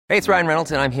Hey, it's Ryan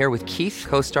Reynolds, and I'm here with Keith,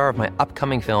 co-star of my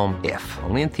upcoming film, If,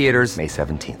 only in theaters May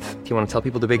 17th. Do you want to tell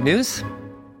people the big news?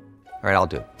 All right, I'll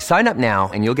do it. Sign up now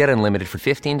and you'll get unlimited for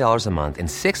 $15 a month and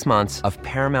 6 months of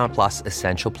Paramount Plus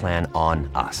Essential Plan on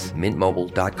us.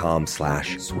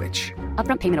 MintMobile.com/switch.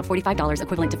 Upfront payment of $45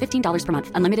 equivalent to $15 per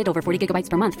month. Unlimited over 40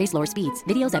 gigabytes per month. Face lower speeds.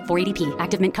 Videos at 480p.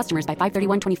 Active Mint customers by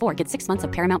 531.24 get 6 months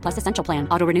of Paramount Plus Essential Plan.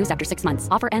 Auto renews after 6 months.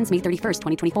 Offer ends May 31st,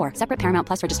 2024. Separate Paramount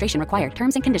Plus registration required.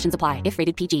 Terms and conditions apply if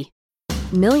rated PG.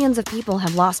 Millions of people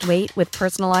have lost weight with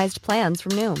personalized plans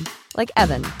from Noom. Like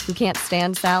Evan, who can't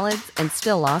stand salads and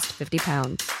still lost 50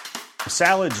 pounds.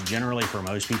 Salads generally for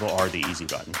most people are the easy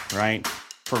button, right?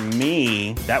 For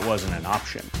me, that wasn't an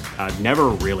option. I never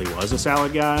really was a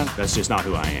salad guy. That's just not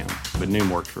who I am. But Noom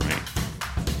worked for me.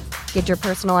 Get your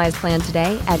personalized plan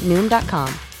today at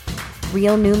Noom.com.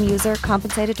 Real Noom user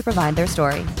compensated to provide their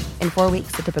story. In 4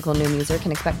 weeks, the typical Noom user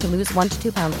can expect to lose 1 to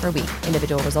 2 pounds per week.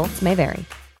 Individual results may vary.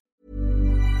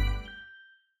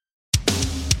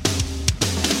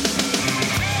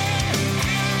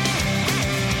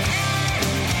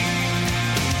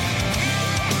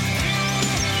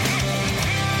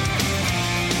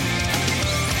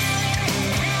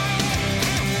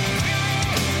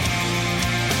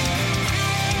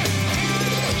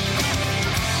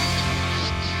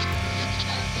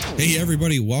 Hey,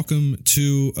 everybody. Welcome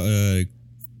to a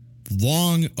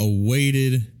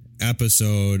long-awaited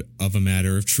episode of A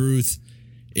Matter of Truth.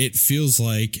 It feels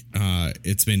like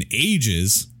it's been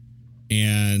ages,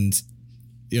 and,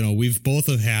 you know, we've both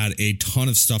have had a ton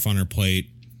of stuff on our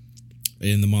plate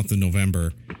in the month of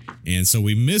November, and so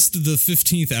we missed the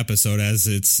 15th episode as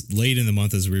it's late in the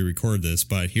month as we record this,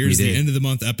 but here's the end of the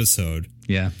month episode.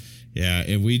 Yeah,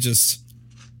 and we just...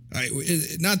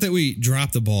 not that we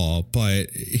dropped the ball, but,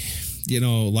 you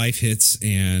know, life hits,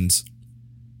 and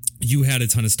you had a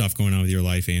ton of stuff going on with your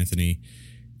life, Anthony,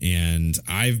 and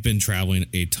I've been traveling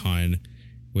a ton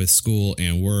with school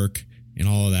and work and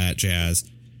all of that jazz.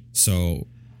 So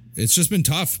it's just been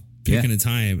tough picking a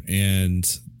time, and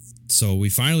so we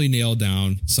finally nailed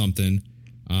down something,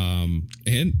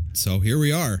 and so here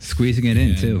we are. Squeezing it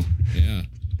in, too. Yeah.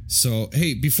 So,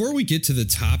 hey, before we get to the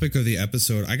topic of the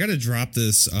episode, I got to drop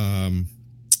this bomb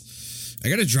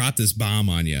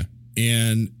on you.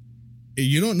 And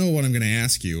you don't know what I'm going to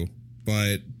ask you,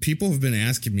 but people have been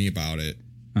asking me about it.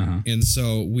 Uh-huh. And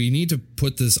so we need to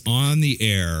put this on the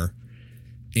air,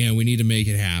 and we need to make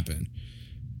it happen.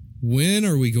 When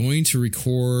are we going to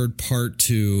record part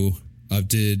 2 of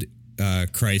Did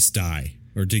Christ Die?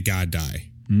 Or Did God Die?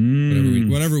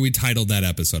 Whatever we titled that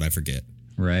episode, I forget.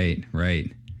 Right.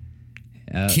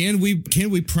 Can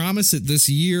we promise it this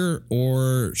year,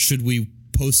 or should we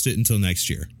post it until next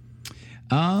year?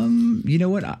 You know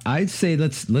what? I'd say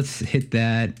let's hit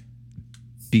that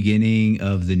beginning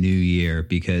of the new year,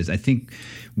 because I think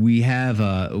we have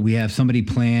somebody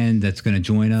planned that's going to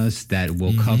join us that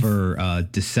will cover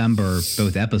December,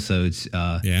 both episodes.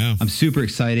 I'm super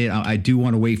excited. I do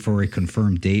want to wait for a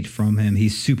confirmed date from him.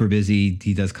 He's super busy.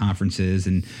 He does conferences,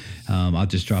 and I'll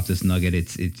just drop this nugget.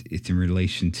 It's in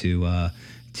relation to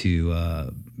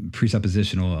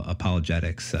presuppositional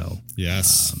apologetics. So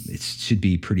yes, it should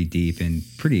be pretty deep and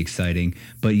pretty exciting.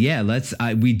 But yeah,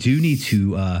 we do need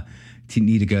to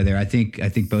go there. I think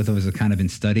both of us have kind of been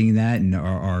studying that, and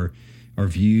our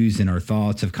views and our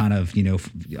thoughts have kind of, you know,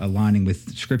 aligning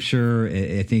with scripture.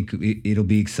 I think it'll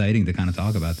be exciting to kind of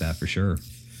talk about that for sure.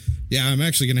 Yeah, I'm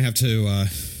actually going to have to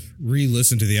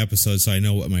re-listen to the episode so I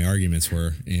know what my arguments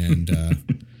were, and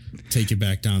take you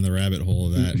back down the rabbit hole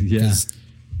of that. Yeah.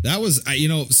 That was, you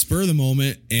know, spur of the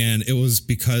moment, and it was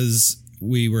because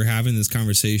we were having this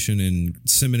conversation in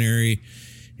seminary,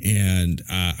 and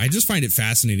I just find it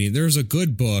fascinating. There's a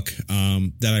good book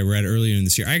that I read earlier in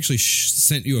this year. I actually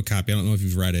sent you a copy. I don't know if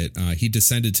you've read it. He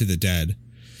Descended to the Dead.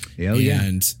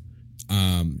 And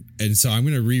so I'm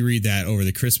going to reread that over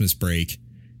the Christmas break,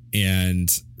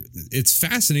 and it's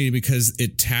fascinating because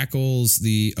it tackles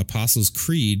the Apostles'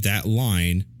 Creed, that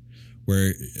line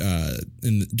where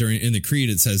in the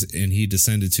creed it says, and he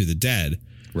descended to the dead.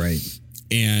 Right.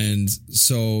 And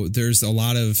so there's a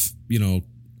lot of, you know,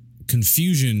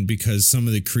 confusion because some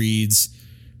of the creeds,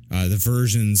 the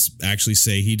versions actually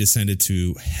say he descended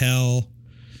to hell.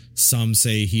 Some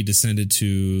say he descended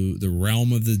to the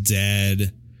realm of the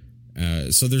dead.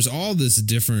 So there's all this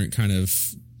different kind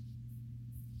of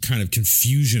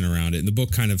confusion around it, and the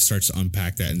book kind of starts to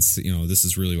unpack that, and, you know, this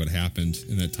is really what happened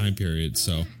in that time period.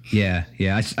 So yeah.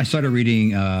 I started reading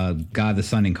God the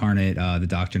Son Incarnate, The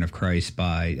Doctrine of Christ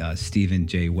by Stephen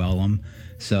J. Wellum.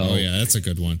 So that's a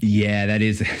good one. Yeah, that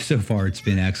is. So far it's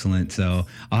been excellent. So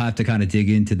I'll have to kind of dig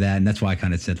into that, and that's why I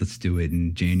kind of said let's do it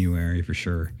in January for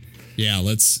sure.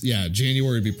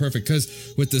 January would be perfect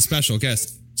because with the special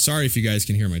guest. Sorry if you guys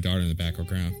can hear my daughter in the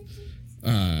background.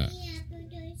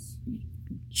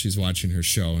 She's watching her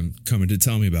show and coming to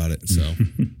tell me about it. So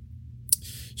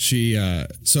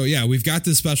we've got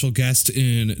this special guest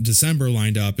in December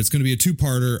lined up. It's going to be a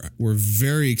 2-parter. We're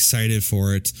very excited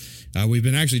for it. We've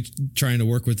been actually trying to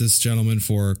work with this gentleman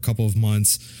for a couple of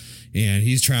months, and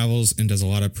he travels and does a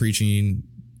lot of preaching,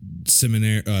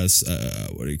 seminar,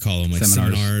 what do you call them? Like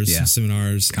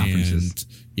seminars, conferences.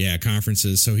 And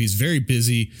conferences. So he's very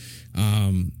busy.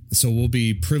 So we'll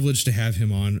be privileged to have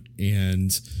him on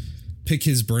and pick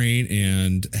his brain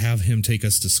and have him take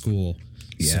us to school.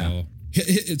 Yeah. So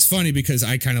it's funny because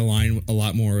I kind of line a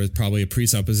lot more with probably a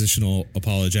presuppositional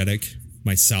apologetic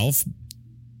myself,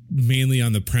 mainly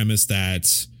on the premise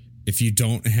that if you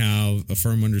don't have a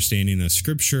firm understanding of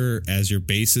scripture as your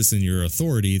basis and your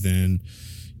authority, then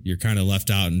you're kind of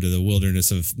left out into the wilderness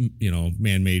of,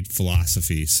 man-made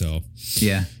philosophy. So,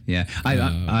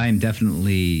 I'm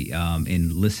definitely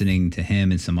in listening to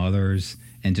him and some others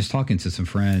and just talking to some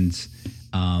friends.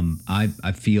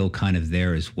 I feel kind of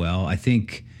there as well. I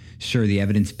think, sure, the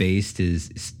evidence-based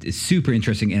is super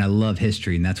interesting, and I love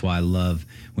history, and that's why I love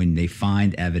when they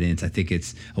find evidence. I think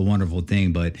it's a wonderful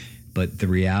thing, but the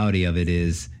reality of it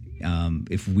is,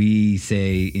 if we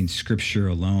say in Scripture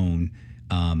alone,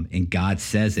 and God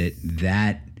says it,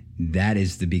 that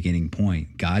is the beginning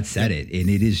point. God said it, and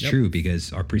it is true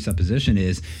because our presupposition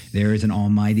is there is an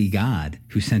almighty God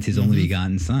who sent his only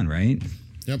begotten Son, right?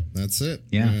 Yep, that's it.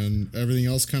 Yeah. And everything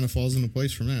else kind of falls into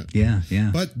place from that.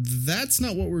 Yeah. But that's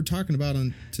not what we're talking about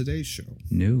on today's show.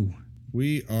 No.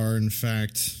 We are, in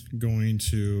fact, going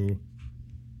to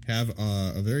have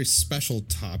a very special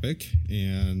topic,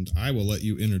 and I will let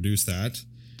you introduce that,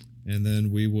 and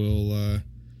then we will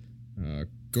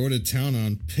go to town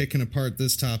on picking apart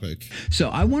this topic. So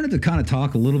I wanted to kind of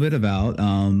talk a little bit about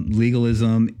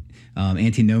legalism,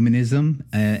 antinomianism,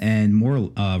 and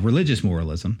moral, religious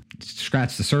moralism.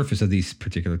 Scratch the surface of these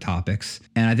particular topics.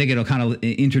 And I think it'll kind of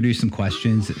introduce some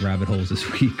questions, rabbit holes as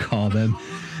we call them.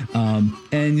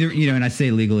 And I say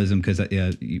legalism because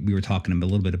we were talking a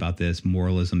little bit about this.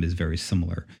 Moralism is very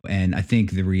similar. And I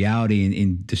think the reality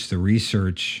in just the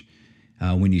research,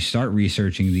 when you start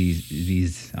researching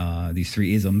these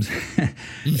 3 isms,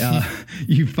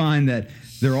 you find that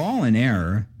they're all in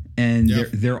error. And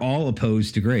they're all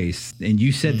opposed to grace. And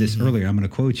you said this earlier, I'm going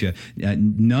to quote you,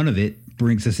 none of it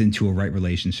brings us into a right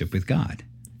relationship with God.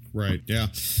 Right, yeah.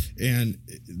 And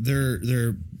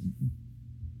they're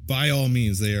by all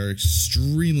means, they are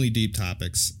extremely deep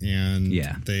topics. And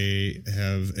they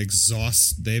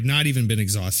have not even been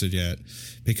exhausted yet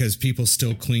because people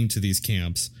still cling to these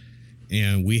camps.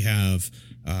 And we have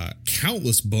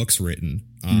countless books written.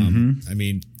 I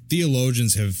mean,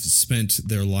 theologians have spent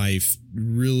their life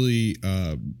really,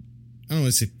 I don't want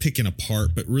to say picking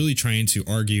apart, but really trying to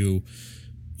argue,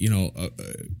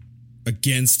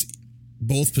 against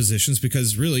both positions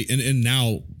because really, and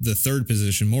now the third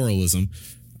position, moralism,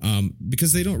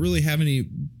 because they don't really have any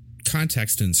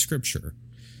context in scripture.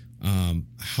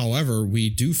 However, we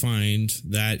do find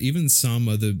that even some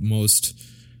of the most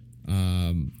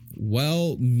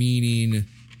well-meaning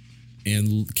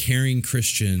and caring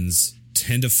Christians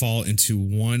tend to fall into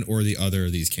one or the other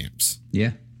of these camps.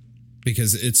 Yeah.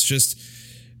 Because it's just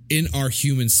in our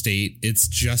human state, it's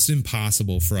just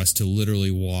impossible for us to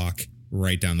literally walk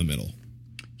right down the middle.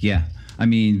 Yeah. I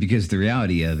mean, because the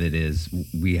reality of it is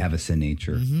we have a sin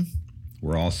nature.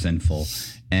 We're all sinful.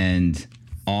 And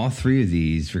all 3 of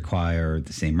these require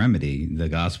the same remedy: the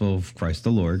gospel of Christ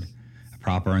the Lord, a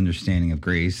proper understanding of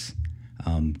grace,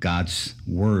 God's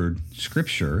word,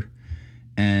 scripture.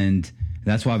 And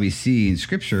that's why we see in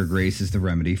scripture, grace is the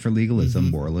remedy for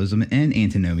legalism, moralism, and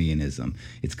antinomianism.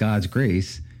 It's God's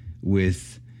grace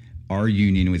with our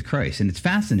union with Christ. And it's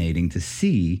fascinating to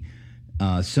see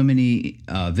so many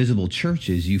visible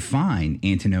churches you find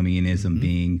antinomianism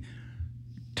being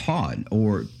taught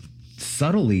or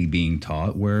subtly being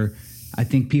taught, where I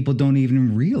think people don't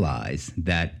even realize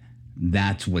that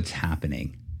that's what's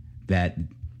happening, that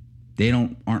they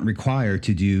aren't required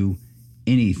to do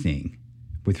anything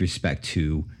with respect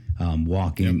to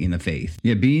walking in the faith.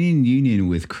 Yeah, being in union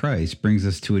with Christ brings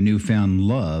us to a newfound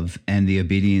love and the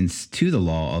obedience to the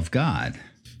law of God.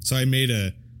 So I made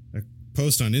a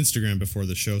post on Instagram before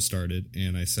the show started,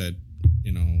 and I said,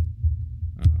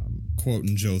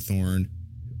 quoting Joe Thorne,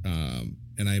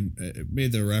 and I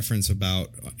made the reference about,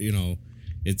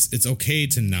 it's okay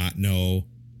to not know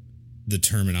the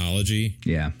terminology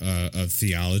of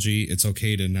theology. It's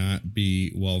okay to not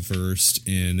be well-versed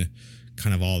in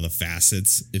kind of all the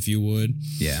facets, if you would.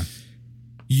 Yeah.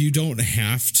 You don't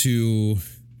have to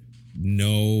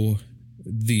know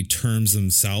the terms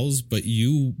themselves, but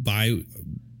you,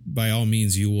 by all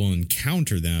means, you will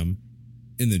encounter them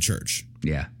in the church.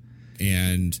 Yeah.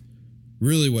 And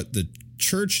really what the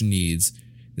church needs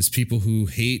is people who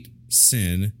hate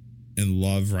sin and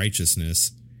love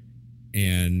righteousness.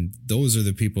 And those are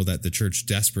the people that the church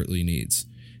desperately needs.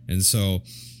 And so,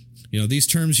 these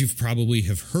terms, you've probably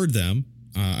have heard them.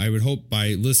 I would hope by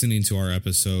listening to our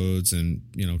episodes and,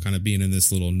 kind of being in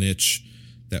this little niche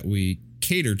that we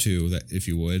cater to, that if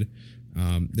you would,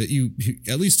 that you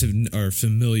at least are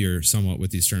familiar somewhat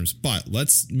with these terms. But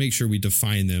let's make sure we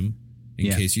define them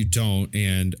in case you don't,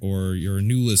 or you're a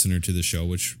new listener to the show,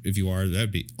 which if you are,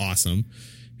 that'd be awesome.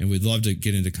 And we'd love to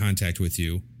get into contact with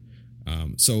you.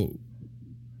 So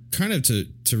kind of to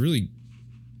really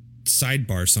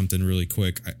sidebar something really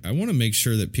quick, I want to make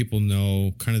sure that people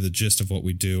know kind of the gist of what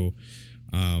we do.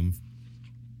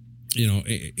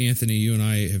 Anthony, you and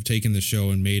I have taken the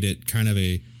show and made it kind of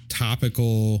a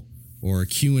topical or a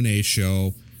Q&A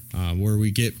show where we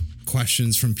get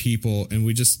questions from people and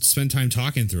we just spend time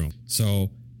talking through them. So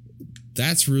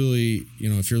that's really,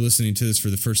 if you're listening to this for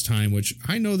the first time, which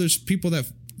I know there's people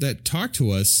that talk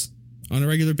to us on a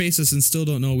regular basis and still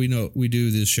don't know we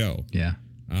do this show. Yeah.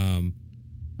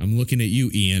 I'm looking at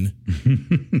you, Ian.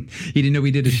 He didn't know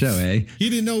we did a show, eh? He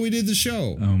didn't know we did the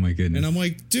show. Oh, my goodness. And I'm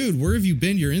like, dude, where have you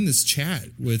been? You're in this chat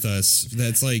with us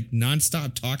that's like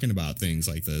nonstop talking about things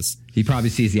like this. He probably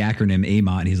sees the acronym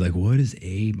AMOT and he's like, what is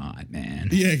AMOT, man?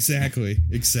 Yeah, exactly.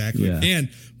 Yeah.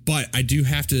 But I do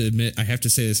have to admit, I have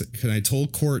to say this, because I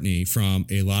told Courtney from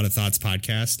A Lot of Thoughts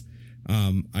podcast,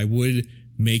 I would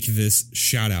make this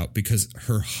shout out because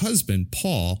her husband,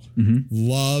 Paul,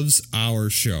 loves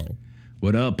our show.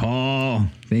 What up, Paul?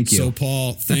 Thank you. So,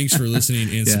 Paul, thanks for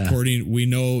listening and supporting. We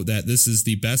know that this is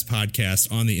the best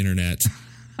podcast on the internet.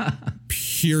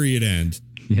 Period. End.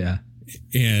 Yeah.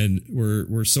 And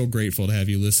we're so grateful to have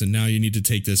you listen. Now you need to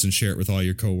take this and share it with all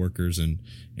your coworkers and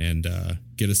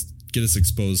get us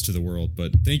exposed to the world.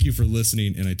 But thank you for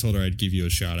listening. And I told her I'd give you a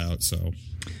shout out. So.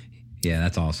 Yeah,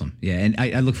 that's awesome. Yeah, and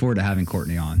I look forward to having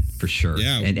Courtney on for sure.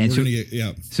 Yeah, and so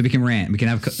we can rant. We can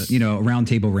have a round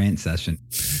table rant session.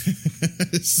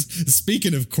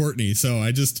 Speaking of Courtney, so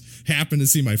I just happened to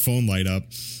see my phone light up,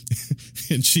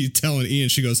 and she's telling Ian,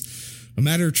 she goes, "A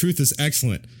Matter of Truth is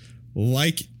excellent.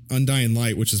 Like Undying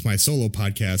Light, which is my solo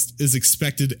podcast, is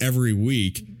expected every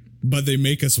week, but they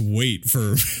make us wait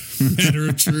for Matter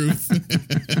of Truth."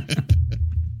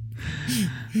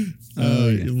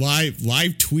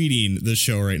 Live tweeting the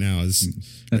show right now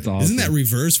that's awesome. Isn't that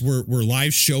reverse? We're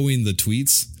live showing the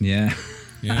tweets. Yeah.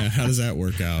 How does that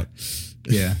work out?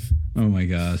 Yeah. Oh my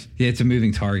gosh. Yeah, it's a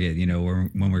moving target.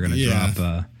 When we're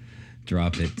gonna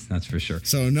drop it. That's for sure.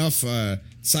 So enough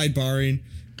sidebarring.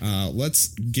 Let's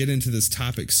get into this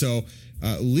topic. So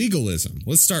legalism.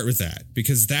 Let's start with that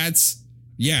because that's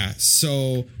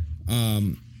So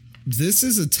this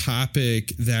is a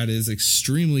topic that is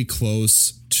extremely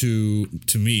close to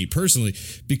me personally,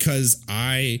 because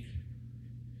I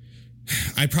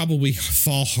probably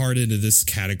fall hard into this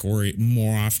category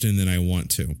more often than I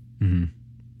want to. Mm-hmm.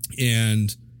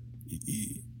 And,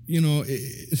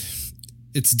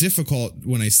 it's difficult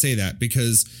when I say that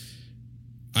because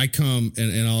I come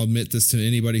and I'll admit this to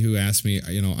anybody who asks me,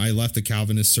 I left the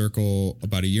Calvinist circle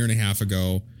about 1.5 years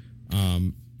ago,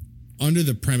 under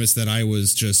the premise that I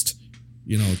was just,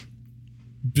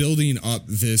 building up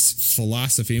this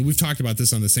philosophy. And we've talked about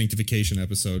this on the sanctification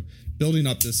episode, building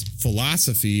up this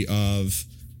philosophy of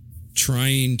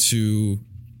trying to,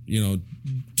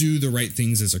 do the right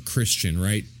things as a Christian,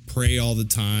 right? Pray all the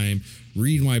time,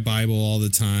 read my Bible all the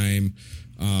time,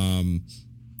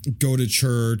 go to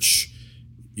church,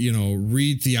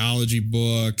 read theology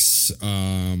books,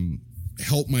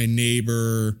 help my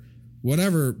neighbor,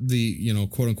 whatever the,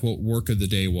 quote unquote work of the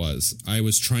day was. I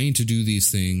was trying to do these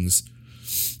things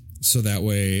so that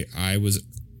way I was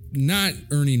not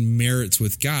earning merits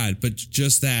with God, but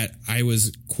just that I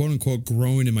was, quote unquote,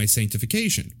 growing in my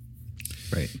sanctification.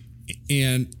 Right.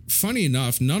 And funny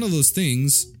enough, none of those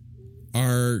things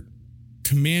are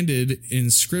commanded in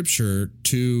Scripture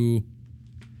to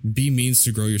be means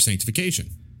to grow your sanctification.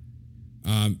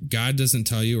 God doesn't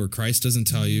tell you, or Christ doesn't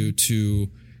tell you to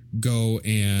go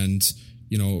and,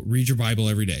 read your Bible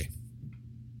every day.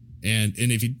 And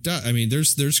if he does,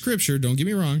 there's Scripture, don't get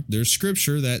me wrong. There's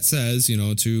Scripture that says,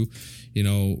 to,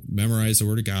 memorize the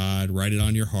Word of God, write it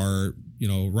on your heart,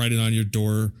 write it on your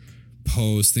door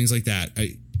post, things like that.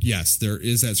 Yes, there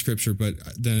is that Scripture, but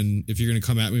then if you're going to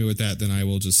come at me with that, then I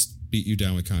will just beat you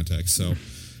down with context. So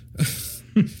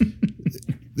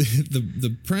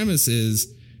the premise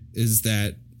is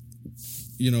that,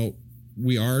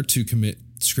 we are to commit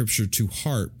scripture to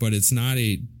heart, but it's not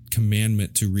a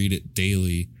commandment to read it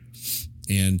daily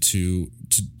and to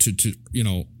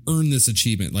earn this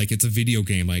achievement. Like it's a video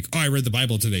game. Like, oh, I read the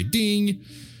Bible today. Ding.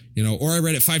 Or I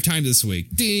read it 5 times this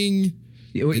week. Ding.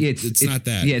 It's not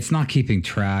that. Yeah. It's not keeping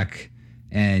track.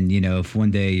 And, if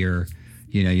one day you're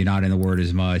not in the word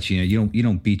as much, you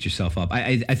don't beat yourself up.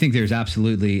 I think there's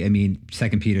absolutely,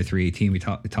 2 Peter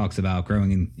 3:18, it talks about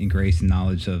growing in grace and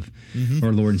knowledge of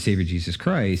our Lord and Savior Jesus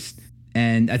Christ.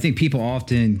 And I think people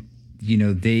often,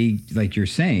 they, like you're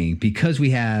saying, because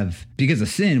of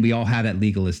sin, we all have that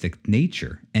legalistic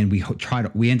nature, and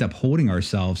we end up holding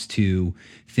ourselves to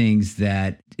things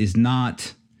that is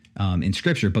not in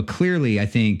scripture. But clearly, I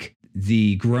think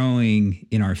the growing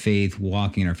in our faith,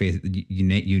 walking in our faith,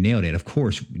 you nailed it. Of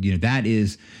course, that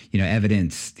is,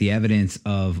 the evidence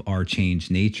of our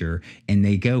changed nature, and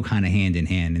they go kind of hand in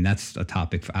hand. And that's a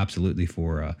topic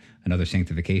for another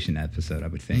sanctification episode, I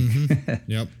would think.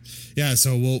 Yep. Yeah.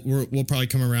 So we'll probably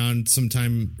come around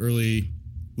sometime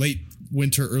late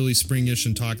winter, early springish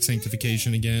and talk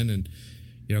sanctification again. And,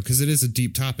 cause it is a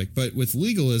deep topic, but with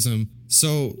legalism,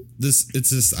 so it's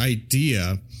this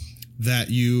idea that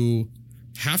you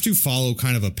have to follow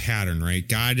kind of a pattern, right?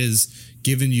 God has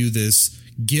given you this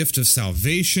gift of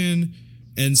salvation.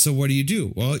 And so what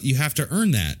do? Well, you have to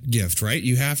earn that gift, right?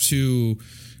 You have to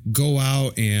go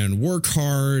out and work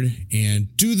hard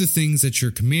and do the things that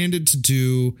you're commanded to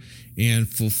do and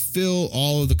fulfill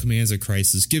all of the commands that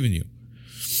Christ has given you.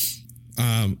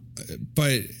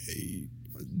 But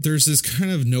there's this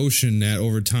kind of notion that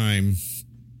over time,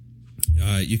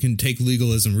 you can take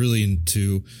legalism really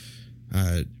into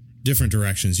different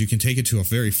directions. You can take it to a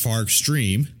very far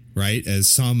extreme, right? As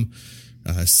some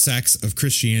sects of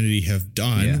Christianity have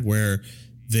done, where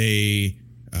they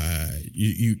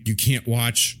you can't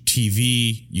watch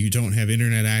TV, you don't have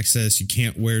internet access, you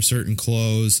can't wear certain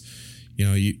clothes.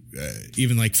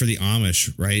 Even like for the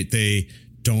Amish, right? They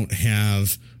don't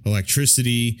have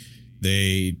electricity.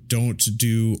 They don't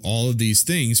do all of these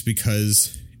things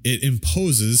because it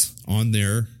imposes on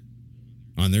their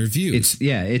views.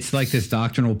 It's like this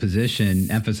doctrinal position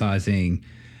emphasizing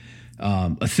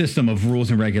a system of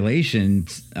rules and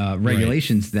regulations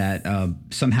that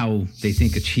somehow they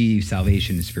think achieve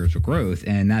salvation and spiritual growth.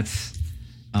 And that's,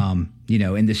 in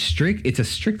it's a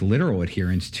strict literal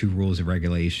adherence to rules and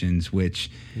regulations,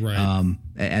 which,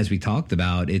 as we talked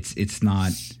about, it's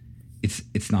not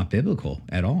biblical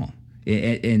at all.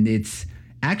 And it's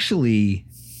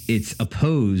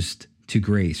opposed to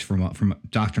grace from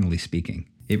doctrinally speaking.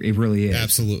 It really is.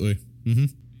 Absolutely. Mm-hmm.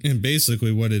 And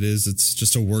basically what it is, it's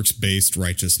just a works-based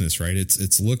righteousness, right?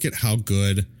 It's look at how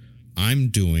good I'm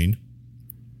doing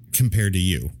compared to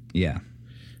you. Yeah.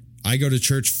 I go to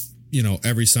church,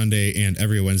 every Sunday and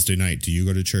every Wednesday night. Do you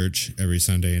go to church every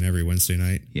Sunday and every Wednesday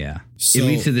night? Yeah. So, it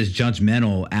leads to this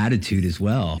judgmental attitude as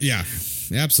well. Yeah.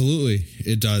 Absolutely,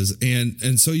 it does,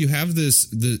 and so you have this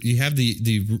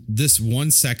one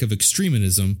sect of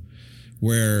extremism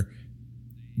where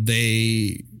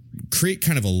they create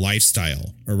kind of a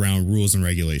lifestyle around rules and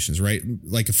regulations, right?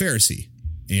 Like a Pharisee,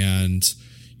 and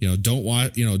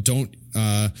don't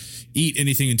eat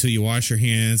anything until you wash your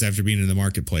hands after being in the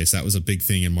marketplace. That was a big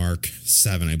thing in Mark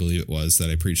 7, I believe it was, that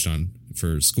I preached on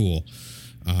for school.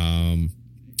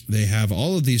 They have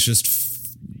all of these just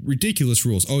ridiculous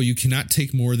rules. Oh, you cannot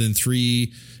take more than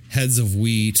 3 heads of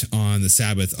wheat on the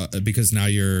Sabbath because now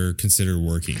you're considered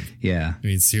working. Yeah.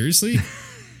 Seriously?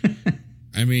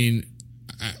 I mean,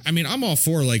 I'm all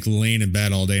for like laying in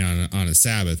bed all day on a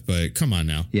Sabbath, but come on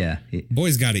now. Yeah.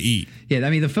 Boys got to eat. Yeah.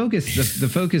 The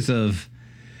focus of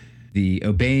the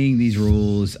obeying these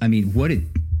rules. What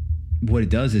it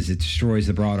does is it destroys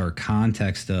the broader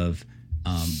context of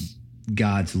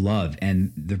God's love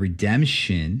and the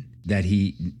redemption that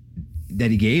he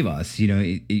gave us,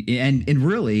 and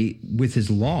really with his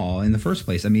law in the first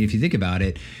place. If you think about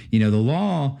it, the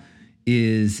law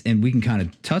is, and we can kind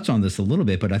of touch on this a little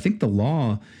bit, but I think the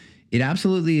law, it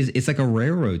absolutely is. It's like a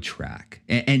railroad track,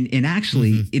 and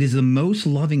actually it is the most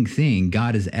loving thing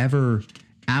God has ever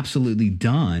absolutely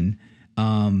done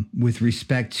with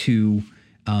respect to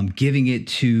giving it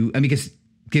to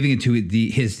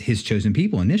his chosen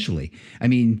people initially.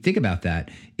 Think about that.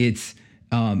 It's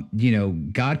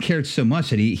God cared so much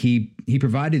that he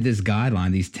provided this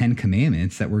guideline, these 10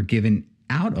 commandments that were given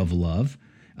out of love.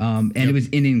 It was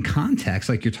in context,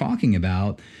 like you're talking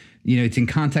about, it's in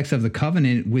context of the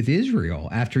covenant with Israel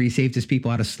after he saved his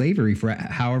people out of slavery for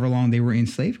however long they were in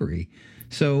slavery.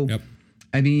 So,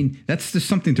 that's just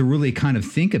something to really kind of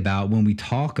think about when we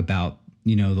talk about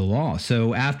the law.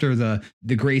 So after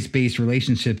the grace-based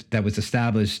relationship that was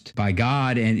established by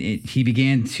God, and he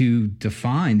began to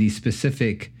define these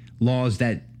specific laws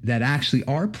that actually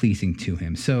are pleasing to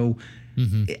him. So,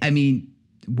 I mean,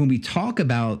 when we talk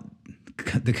about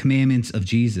the commandments of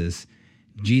Jesus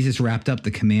wrapped up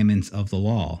the commandments of the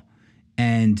law,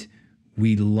 and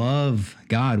we love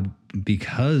God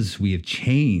because we have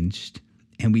changed,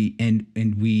 and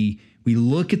we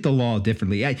look at the law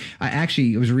differently. I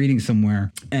actually was reading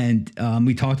somewhere, and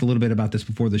we talked a little bit about this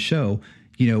before the show.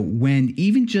 When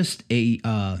even just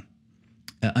an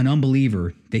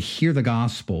unbeliever, they hear the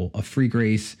gospel of free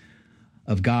grace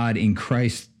of God in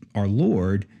Christ our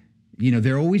Lord,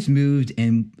 they're always moved.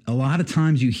 And a lot of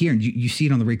times you hear, and you see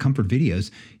it on the Ray Comfort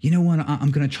videos, you know what, I'm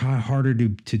going to try harder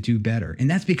to do better. And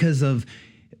that's because of,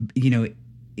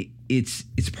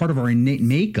 it's part of our innate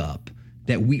makeup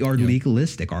that we are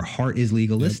legalistic. Our heart is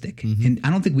legalistic. Yep. And I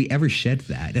don't think we ever shed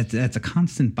that. That's a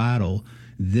constant battle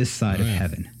this side of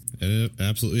heaven. It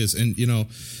absolutely is. And,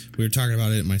 we were talking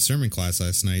about it in my sermon class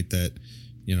last night that,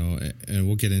 and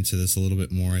we'll get into this a little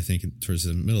bit more, I think, towards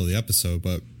the middle of the episode,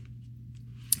 but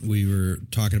we were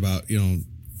talking about,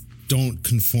 don't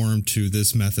conform to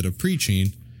this method of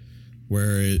preaching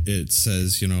where it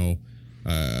says,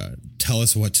 tell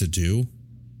us what to do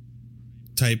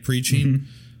type preaching. Mm-hmm.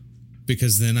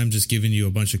 Because then I'm just giving you a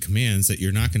bunch of commands that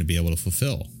you're not going to be able to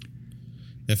fulfill.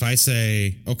 If I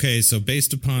say, okay, so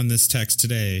based upon this text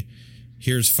today,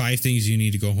 here's 5 things you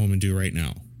need to go home and do right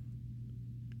now.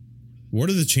 What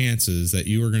are the chances that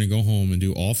you are going to go home and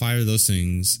do all 5 of those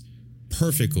things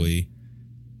perfectly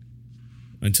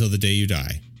until the day you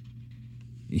die?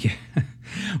 Yeah.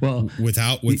 Well,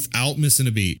 without missing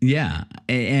a beat. Yeah.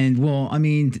 And well, I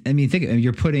mean, think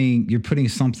you're putting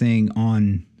something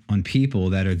on people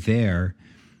that are there,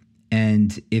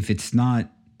 and if it's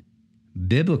not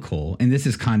biblical, and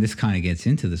this kind of gets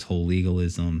into this whole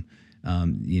legalism,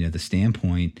 the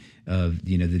standpoint of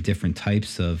the different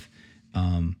types of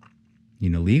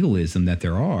legalism that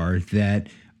there are that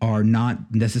are not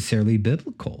necessarily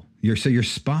biblical. You're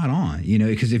spot on,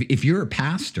 because if you're a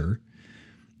pastor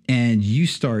and you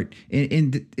start,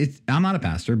 and I'm not a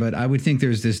pastor, but I would think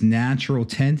there's this natural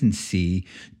tendency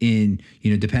in,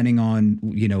 depending on,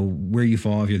 where you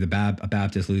fall, if you're a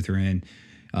Baptist, Lutheran,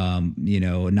 a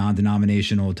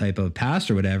non-denominational type of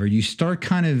pastor, whatever, you start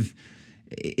kind of,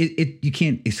 you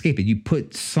can't escape it. You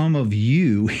put some of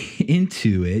you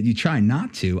into it. You try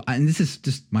not to, and this is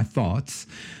just my thoughts,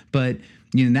 but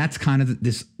that's kind of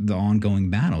the ongoing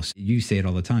battle. You say it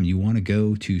all the time. You want to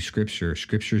go to Scripture.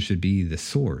 Scripture should be the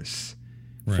source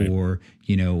for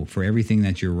everything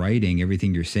that you're writing,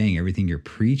 everything you're saying, everything you're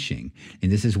preaching.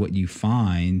 And this is what you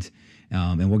find,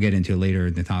 and we'll get into it later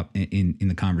in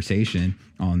the conversation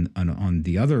on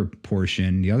the other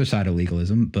portion, the other side of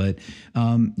legalism. But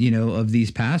of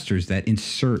these pastors that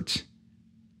insert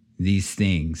these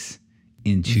things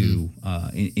into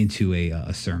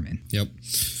a sermon. Yep.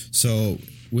 So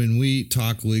when we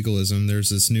talk legalism, there's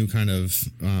this new kind of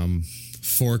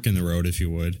fork in the road, if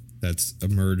you would, that's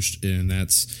emerged, and I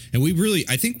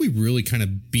think we really kind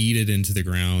of beat it into the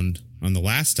ground on the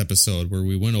last episode where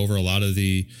we went over a lot of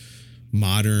the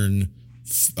modern,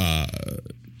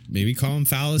 maybe call them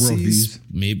fallacies,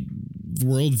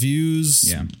 worldviews.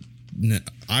 Yeah.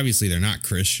 Obviously, they're not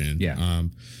Christian. Yeah.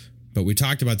 But we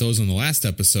talked about those in the last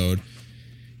episode.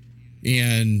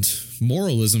 And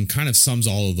moralism kind of sums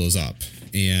all of those up.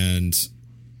 And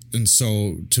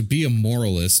so to be a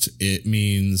moralist, it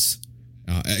means,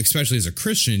 especially as a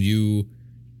Christian, you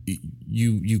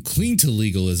cling to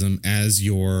legalism as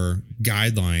your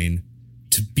guideline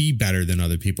to be better than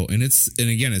other people. And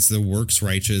again, it's the works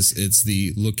righteous. It's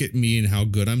the look at me and how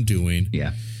good I'm doing.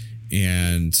 Yeah.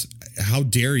 And how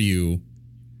dare you,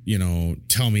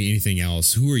 tell me anything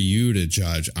else? Who are you to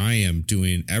judge? I am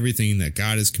doing everything that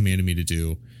God has commanded me to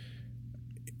do.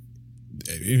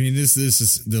 I mean, this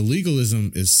is the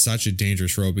legalism is such a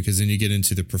dangerous road, because then you get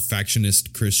into the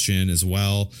perfectionist Christian as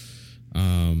well.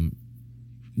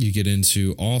 You get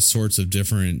into all sorts of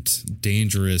different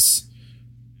dangerous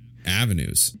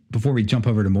avenues. Before we jump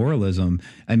over to moralism,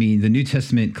 I mean, the New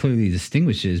Testament clearly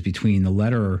distinguishes between the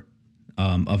letter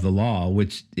of the law,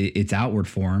 which its outward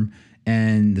form,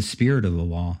 and the spirit of the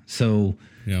law. So,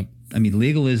 yep. I mean,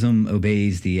 legalism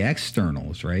obeys the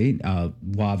externals, right?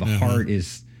 While the heart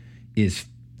is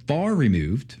far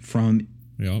removed from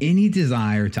any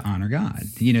desire to honor God,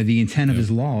 the intent of his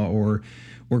law or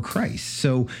Christ.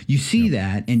 So you see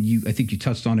that, and I think you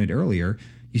touched on it earlier.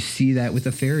 You see that with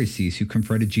the Pharisees who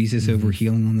confronted Jesus over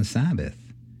healing on the Sabbath,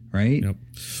 right?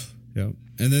 Yep.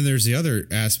 And then there's the other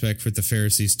aspect with the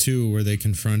Pharisees too, where they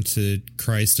confronted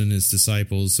Christ and his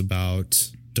disciples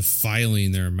about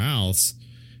defiling their mouths.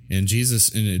 And Jesus,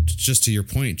 and just to your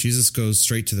point, Jesus goes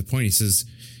straight to the point. He says,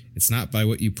 it's not by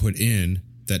what you put in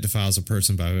that defiles a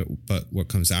person, but what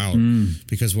comes out,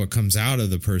 because what comes out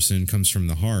of the person comes from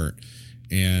the heart.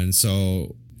 And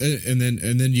so, and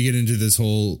then you get into this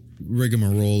whole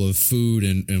rigmarole of food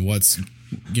and what's,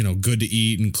 good to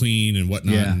eat and clean and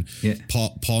whatnot. Yeah, and yeah.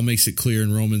 Paul makes it clear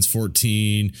in Romans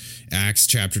 14, Acts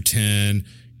chapter 10,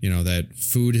 that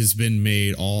food has been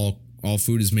made, all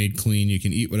food is made clean. You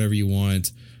can eat whatever you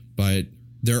want, but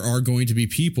there are going to be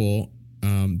people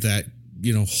that,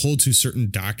 hold to certain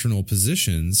doctrinal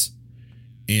positions,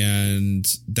 and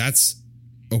that's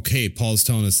okay. Paul's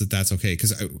telling us that that's okay.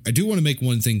 Because I do want to make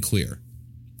one thing clear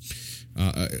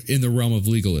in the realm of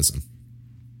legalism.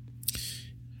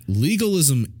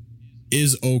 Legalism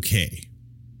is okay.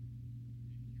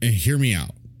 And hear me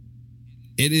out.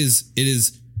 It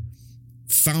is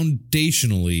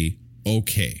foundationally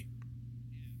okay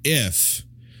if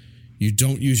you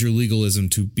don't use your legalism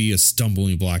to be a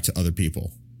stumbling block to other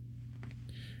people.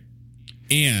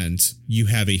 And you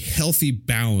have a healthy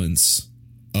balance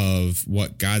of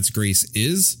what God's grace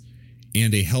is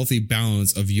and a healthy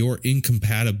balance of your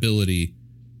incompatibility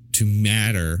to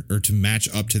matter or to match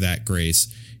up to that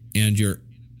grace and your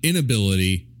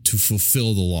inability to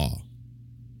fulfill the law.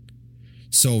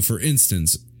 So, for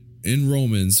instance, in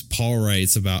Romans, Paul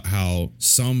writes about how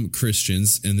some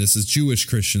Christians, and this is Jewish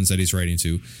Christians that he's writing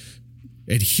to,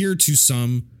 adhere to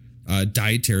some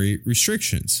dietary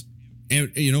restrictions.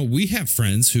 And, we have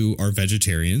friends who are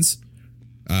vegetarians,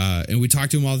 and we talk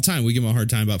to them all the time. We give them a hard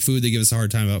time about food. They give us a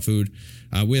hard time about food.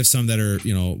 We have some that are,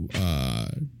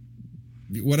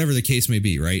 whatever the case may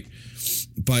be, right?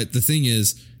 But the thing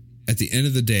is, at the end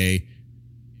of the day,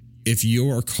 if you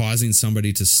are causing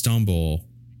somebody to stumble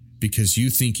because you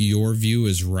think your view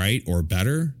is right or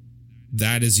better,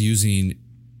 that is using,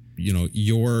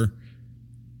 your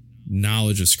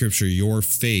knowledge of Scripture, your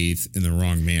faith, in the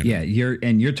wrong manner. Yeah,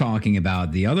 you're talking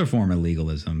about the other form of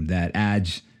legalism that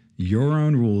adds your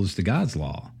own rules to God's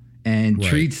law and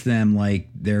treats them like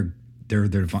they're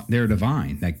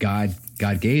divine, that God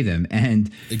gave them, and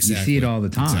you see it all the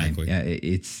time. Exactly.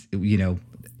 It's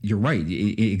you're right,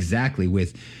 exactly.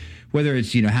 With whether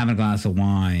it's having a glass of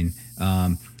wine.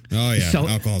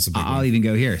 Alcohol's a big one. I'll even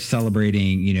go here,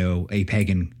 celebrating, a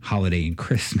pagan holiday in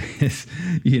Christmas.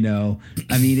 I mean,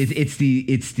 it's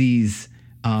these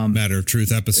Matter of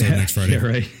Truth episode next Friday. Yeah,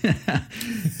 right.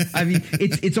 I mean,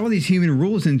 it's all these human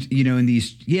rules and and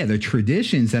these they're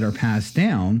traditions that are passed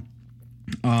down.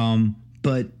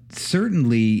 But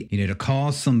certainly, to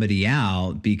call somebody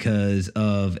out because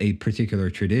of a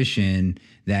particular tradition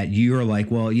that you're like,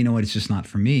 well, you know what, it's just not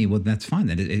for me. Well, that's fine.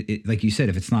 Then, it, like you said,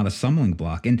 if it's not a stumbling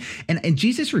block, and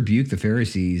Jesus rebuked the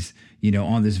Pharisees,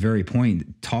 on this very point,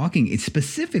 it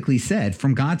specifically said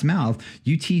from God's mouth,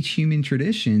 you teach human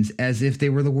traditions as if they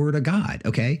were the word of God.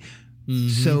 Okay,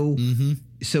 so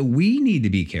we need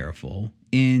to be careful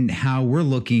in how we're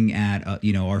looking at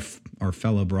our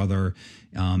fellow brother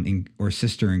or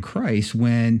sister in Christ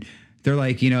when they're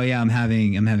like, I'm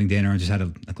having dinner and just had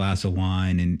a glass of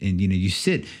wine, and you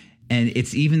sit, and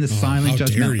it's even the silent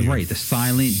judgment, right? The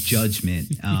silent judgment.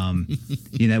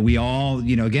 We all,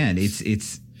 again,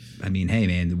 it's. I mean, hey,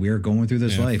 man, we're going through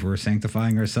this life. We're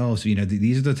sanctifying ourselves.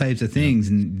 These are the types of things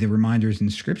and the reminders in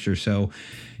Scripture. So,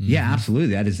 yeah,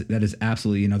 absolutely, that is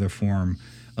absolutely another form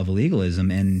of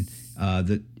legalism, and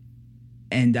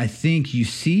I think you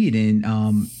see it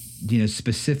in.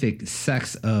 Specific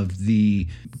sects of the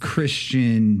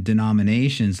Christian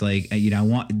denominations. Like, I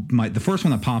want the first one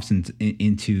that pops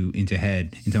into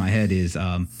my head is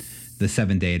the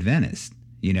Seventh-day Adventist.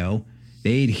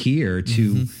 They adhere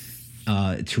to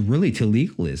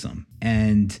legalism,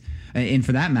 and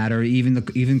for that matter,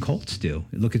 even cults do.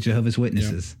 Look at Jehovah's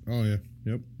Witnesses. Yep. Oh yeah,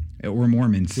 yep. Or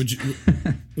Mormons. Would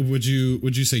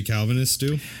you say Calvinists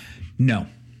do? No.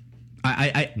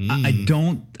 I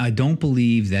don't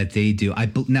believe that they do.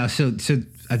 So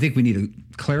I think we need to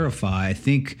clarify. I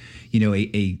think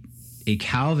a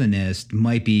Calvinist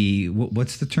might be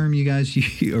what's the term you guys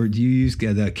use, or do you use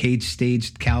the cage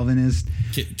staged Calvinist?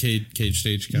 Cage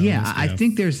stage Calvinist. Yeah, I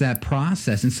think there's that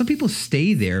process, and some people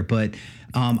stay there, but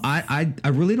I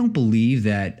really don't believe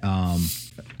that.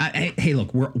 Hey, look,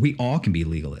 we all can be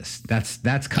legalists. That's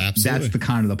the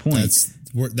kind of the point.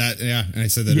 And I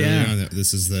said that earlier on, that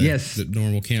this is the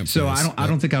normal camp. So I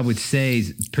don't think I would say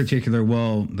particular.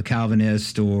 Well, the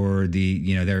Calvinist or the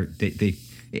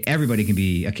they everybody can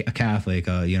be a Catholic,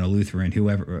 Lutheran,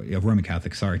 whoever, a Roman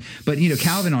Catholic, sorry. But,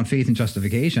 Calvin on faith and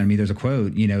justification, I mean, there's a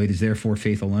quote, it is therefore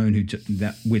faith alone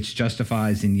which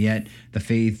justifies, and yet the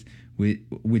faith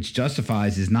which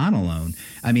justifies is not alone.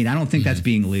 I mean, I don't think that's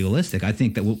being legalistic. I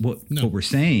think that what we're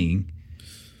saying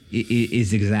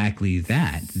is exactly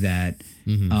that,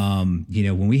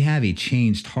 when we have a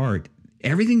changed heart,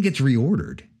 everything gets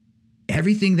reordered.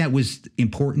 Everything that was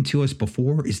important to us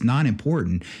before is not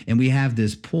important. And we have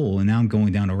this pull, and now I'm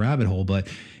going down a rabbit hole, but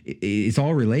it's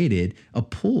all related, a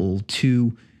pull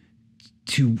to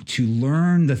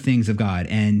learn the things of God.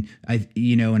 And I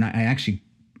actually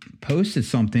posted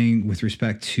something with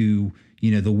respect to,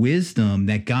 the wisdom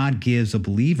that God gives a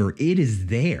believer. It is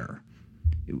there.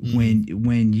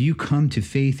 When you come to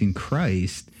faith in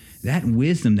Christ, that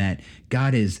wisdom that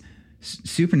God is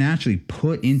supernaturally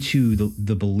put into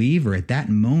the believer at that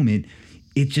moment,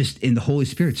 and the Holy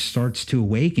Spirit starts to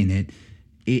awaken it.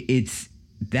 It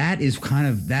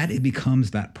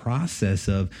becomes that process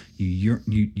of you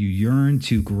yearn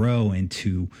to grow and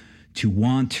to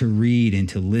want to read and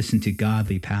to listen to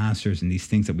godly pastors and these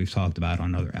things that we've talked about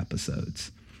on other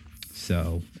episodes.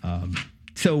 So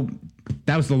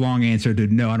that was the long answer to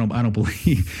no. I don't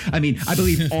believe. I mean, I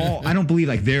believe all. I don't believe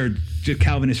like they're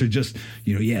Calvinists are just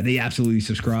they absolutely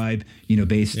subscribe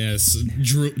based. Yes,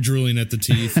 drooling at the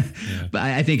teeth. Yeah. But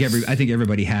I think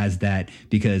everybody has that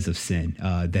because of sin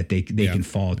that they can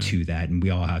fall to that, and we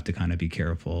all have to kind of be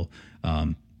careful.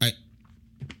 I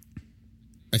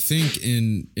think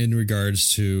in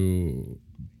regards to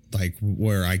like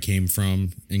where I came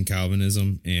from in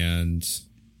Calvinism and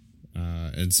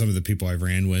some of the people I've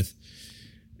ran with,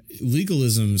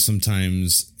 legalism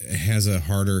sometimes has a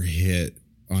harder hit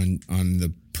on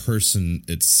the person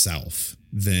itself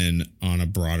than on a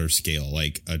broader scale,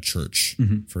 like a church,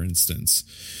 for instance.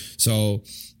 So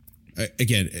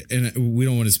again, and we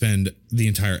don't want to spend the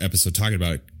entire episode talking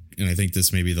about it, and I think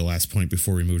this may be the last point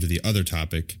before we move to the other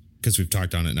topic, because we've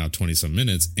talked on it now 20 some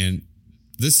minutes, and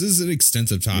this is an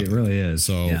extensive topic. It really is.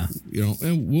 So,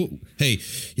 and hey,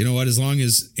 you know what? As long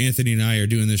as Anthony and I are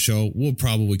doing this show, we'll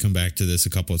probably come back to this a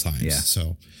couple of times. Yeah.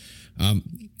 So,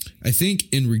 I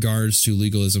think in regards to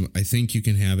legalism, I think you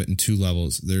can have it in two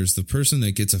levels. There's the person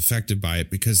that gets affected by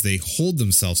it because they hold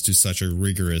themselves to such a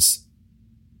rigorous,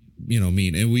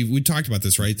 mean. And we talked about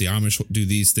this, right? The Amish do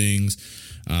these things.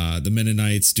 The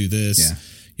Mennonites do this,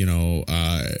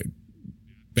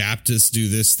 Baptists do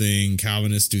this thing,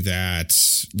 Calvinists do that,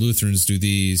 Lutherans do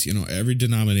these. Every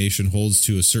denomination holds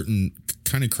to a certain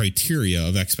kind of criteria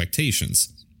of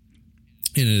expectations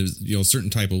in a certain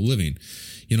type of living.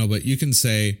 But you can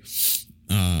say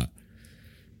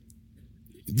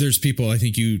there's people, I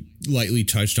think you lightly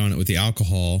touched on it with the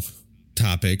alcohol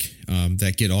topic,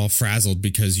 that get all frazzled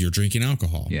because you're drinking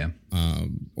alcohol. Yeah.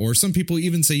 Or some people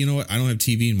even say, I don't have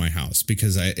TV in my house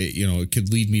because it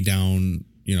could lead me down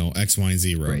X, Y, and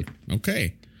Z road. Right.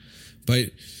 Okay.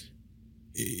 But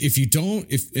if you don't,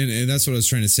 and that's what I was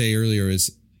trying to say earlier,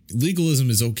 is legalism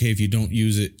is okay if you don't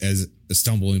use it as a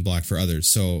stumbling block for others.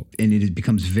 So, and it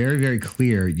becomes very, very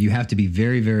clear. You have to be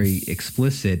very, very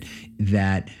explicit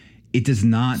that it does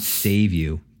not save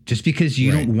you. Just because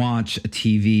you don't watch a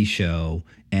TV show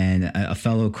and a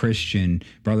fellow Christian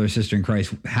brother or sister in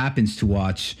Christ happens to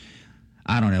watch,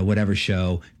 I don't know, whatever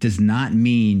show, does not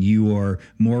mean you are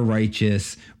more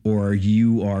righteous or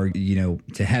you are,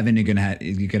 to heaven you're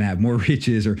gonna have more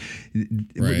riches or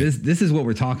this is what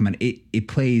we're talking about. It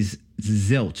plays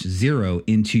zero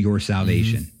into your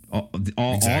salvation.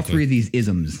 All three of these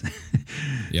isms.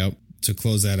 Yep. To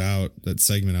close that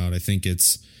segment out, I think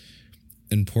it's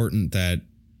important that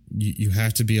you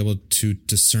have to be able to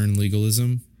discern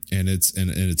legalism and its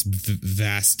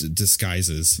vast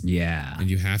disguises. Yeah. And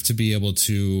you have to be able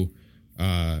to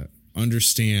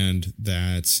understand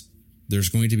that there's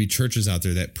going to be churches out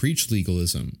there that preach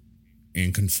legalism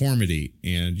and conformity,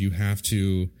 and you have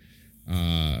to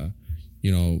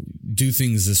do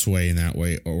things this way and that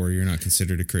way, or you're not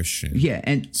considered a Christian. Yeah,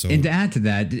 and to add to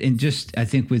that, and just I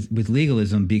think with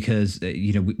legalism, because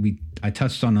I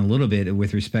touched on a little bit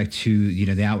with respect to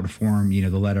the outward form, the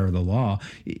letter of the law.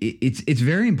 It's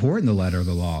very important, the letter of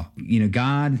the law.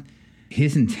 God,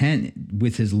 His intent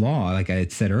with His law, like I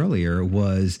had said earlier,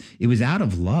 was out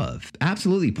of love.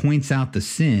 Absolutely points out the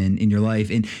sin in your life,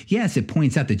 and yes, it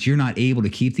points out that you're not able to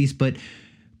keep these, but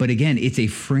again, it's a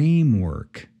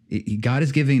framework. God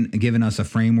has given us a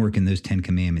framework in those 10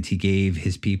 commandments. He gave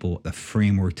His people a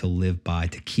framework to live by,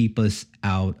 to keep us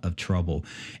out of trouble.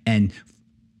 And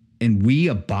we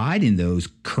abide in those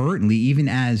currently, even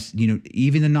as,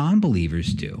 even the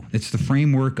non-believers do. It's the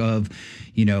framework of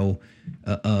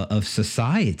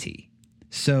society.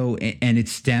 So, and it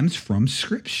stems from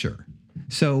Scripture.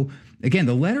 So again,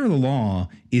 the letter of the law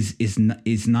is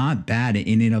not bad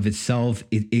in and of itself.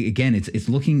 It's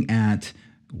looking at,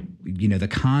 the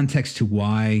context to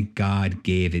why God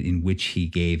gave it, in which He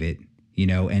gave it.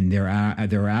 And there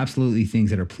are absolutely things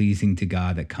that are pleasing to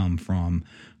God that come from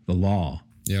the law.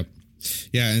 Yep.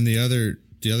 Yeah, and the other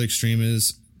extreme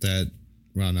is that,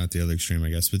 well, not the other extreme, I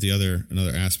guess, but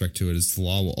another aspect to it is the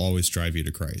law will always drive you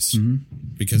to Christ,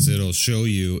 because it'll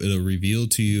reveal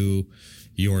to you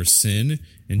your sin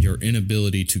and your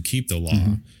inability to keep the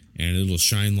law, and it'll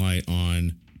shine light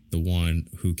on the one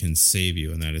who can save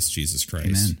you, and that is Jesus Christ.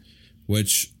 Amen.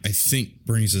 Which I think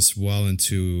brings us well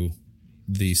into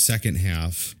the second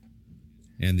half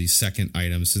and the second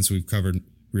item, since we've covered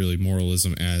really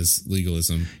moralism as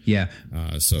legalism. Yeah.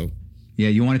 Yeah,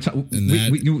 you want to talk? Do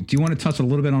you want to touch a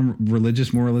little bit on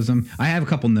religious moralism? I have a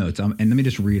couple notes, and let me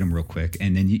just read them real quick,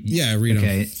 and then read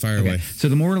them. Fire away. So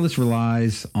the moralist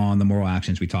relies on the moral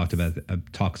actions. We talked about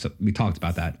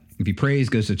that. If he prays,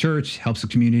 goes to church, helps the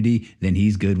community, then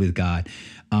he's good with God.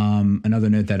 Another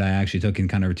note that I actually took in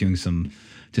kind of doing some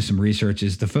research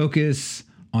is the focus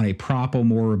on a proper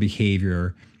moral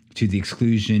behavior to the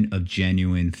exclusion of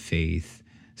genuine faith.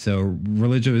 So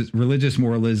religious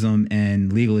moralism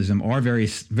and legalism are very,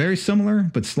 very similar,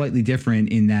 but slightly different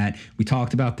in that we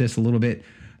talked about this a little bit.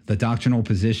 The doctrinal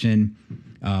position,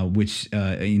 which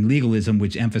in legalism,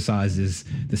 which emphasizes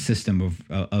the system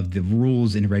of the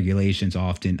rules and regulations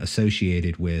often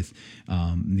associated with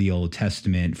the Old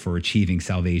Testament for achieving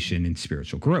salvation and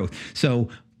spiritual growth. So,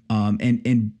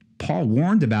 and Paul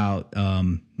warned about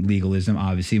legalism,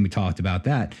 obviously, and we talked about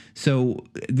that. So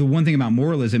the one thing about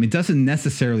moralism, it doesn't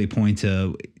necessarily point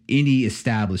to any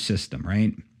established system,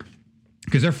 right?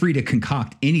 Because they're free to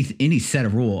concoct any set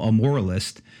of rule, a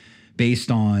moralist,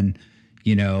 based on,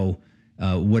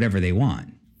 whatever they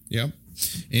want. Yep.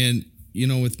 And,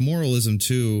 with moralism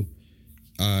too,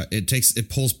 it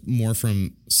pulls more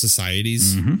from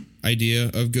society's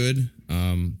idea of good.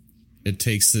 It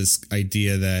takes this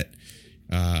idea that,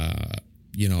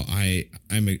 I'm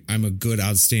a good,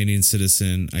 outstanding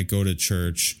citizen. I go to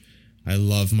church. I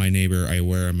love my neighbor. I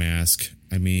wear a mask.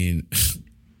 I mean,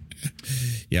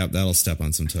 yeah, that'll step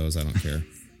on some toes. I don't care.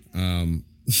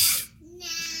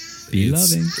 Be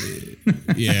loving.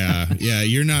 Yeah.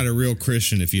 You're not a real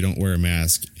Christian if you don't wear a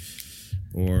mask,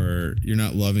 or you're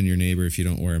not loving your neighbor if you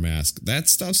don't wear a mask. That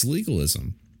stuff's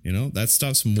legalism. That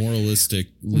stuff's moralistic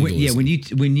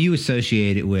legalism. When you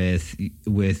associate it with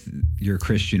your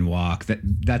Christian walk,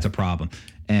 that's a problem.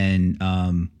 And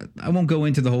I won't go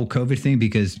into the whole COVID thing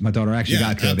because my daughter actually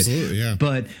got COVID. Absolutely, yeah.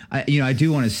 But I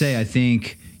do want to say, I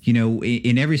think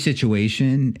in every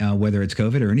situation, whether it's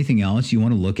COVID or anything else, you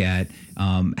want to look at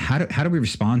how do we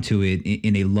respond to it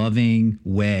in a loving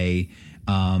way.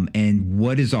 And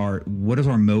what is our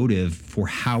motive for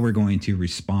how we're going to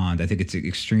respond? I think it's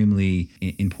extremely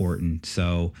important.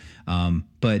 So,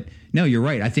 but no, you're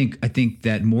right. I think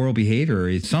that moral behavior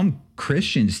is, some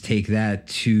Christians take that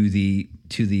to the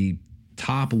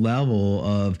top level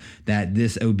of that.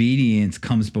 This obedience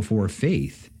comes before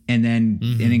faith. And then,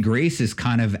 and then grace is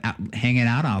kind of hanging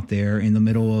out there in the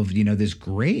middle of, this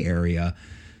gray area.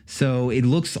 So it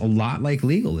looks a lot like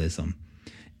legalism.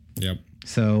 Yep.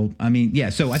 So, I mean, yeah.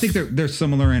 So I think they're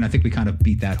similar, and I think we kind of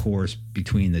beat that horse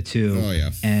between the two. Oh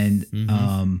yeah. And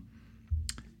and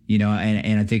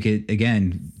I think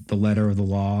the letter of the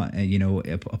law,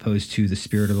 opposed to the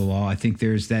spirit of the law. I think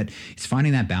there's that. It's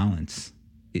finding that balance.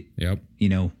 Yep.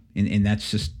 And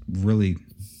that's just really,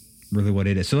 really what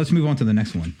it is. So let's move on to the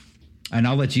next one, and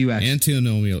I'll let you actually.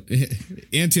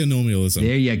 Antinomianism.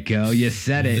 There you go. You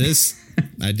said it.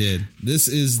 I did. This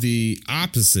is the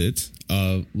opposite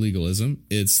of legalism.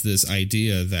 It's this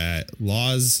idea that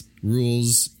laws,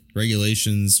 rules,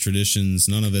 regulations, traditions,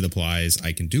 none of it applies.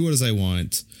 I can do it as I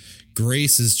want.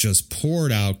 Grace is just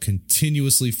poured out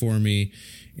continuously for me,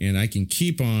 and I can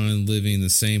keep on living the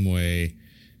same way,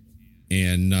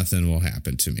 and nothing will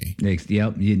happen to me.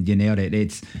 Yep, you nailed it.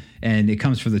 It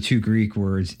comes from the two Greek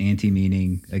words, anti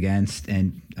meaning against,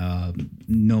 and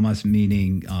nomos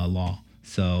meaning law.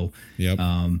 So, yep.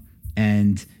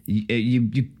 And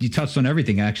you touched on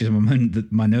everything. Actually,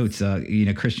 my notes.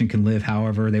 Christian can live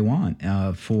however they want.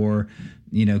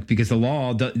 Because the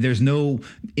law,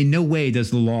 in no way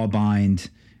does the law bind,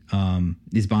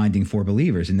 is binding for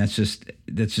believers, and that's just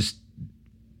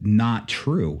not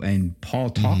true. And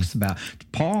Paul talks about,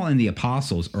 Paul and the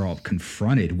apostles are all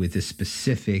confronted with this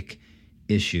specific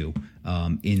issue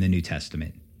in the New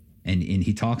Testament, and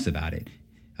he talks about it.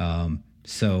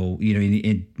 So,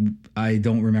 I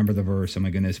don't remember the verse, oh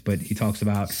my goodness, but he talks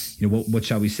about, what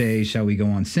shall we say? Shall we go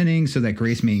on sinning so that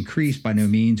grace may increase? By no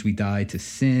means. We die to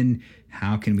sin.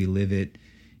 How can we live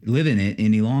in it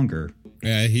any longer?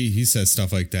 Yeah, he says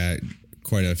stuff like that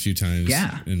quite a few times.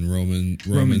 Yeah. In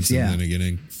Romans yeah. And then again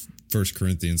in 1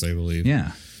 Corinthians, I believe.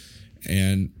 Yeah.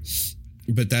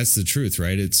 But that's the truth,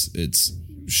 right? It's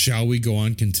shall we go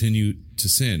on continue to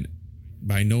sin?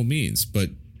 By no means. But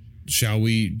shall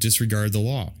we disregard the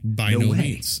law? By no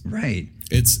means. Right.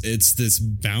 It's this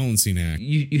balancing act.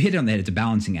 You hit it on the head. It's a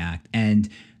balancing act. And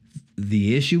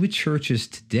the issue with churches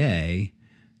today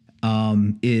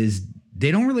is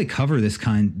they don't really cover this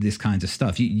kinds of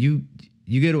stuff. You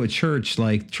go to a church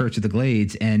like Church of the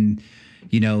Glades, and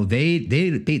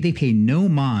they pay no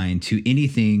mind to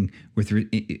anything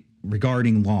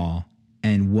regarding law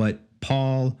and what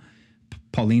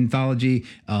Pauline theology,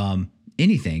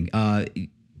 anything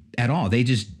at all. They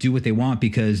just do what they want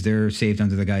because they're saved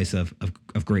under the guise of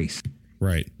grace.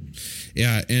 Right.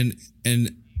 Yeah, and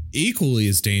equally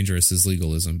as dangerous as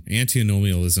legalism,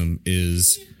 antinomianism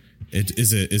is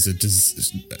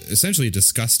essentially a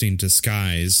disgusting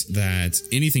disguise that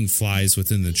anything flies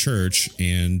within the church,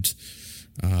 and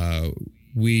to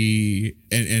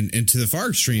the far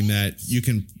extreme that you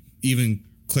can even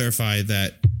clarify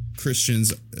that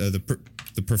Christians, the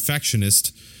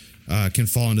perfectionist, can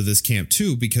fall into this camp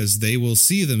too, because they will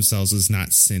see themselves as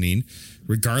not sinning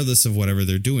regardless of whatever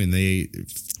they're doing. They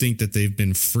think that they've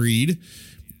been freed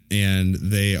and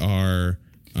they are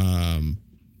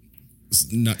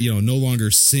no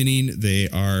longer sinning. They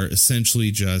are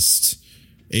essentially just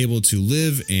able to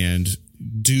live and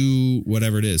do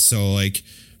whatever it is. So like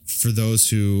for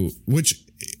those which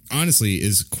honestly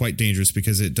is quite dangerous,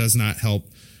 because it does not help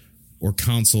or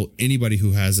counsel anybody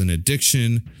who has an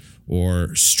addiction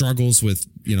or struggles with,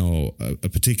 a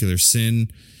particular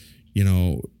sin,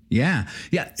 Yeah.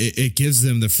 It gives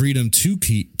them the freedom to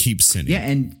keep sinning. Yeah.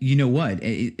 And you know what?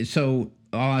 So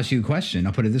I'll ask you a question.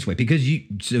 I'll put it this way, because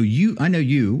I know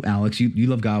you, Alex, you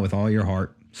love God with all your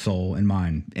heart, soul, and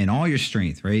mind, and all your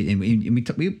strength, right? And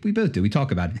we both do. We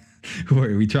talk about it,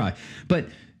 we try. But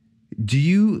do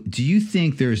you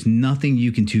think there's nothing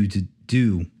you can do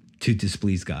to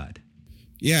displease God?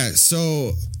 Yeah.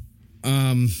 So,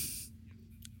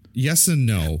 yes and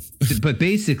no. But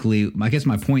basically, I guess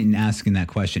my point in asking that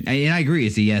question, and I agree,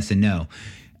 it's a yes and no,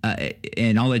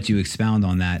 and I'll let you expound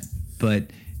on that.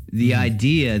 But the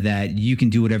idea that you can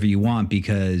do whatever you want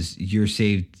because you're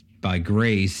saved by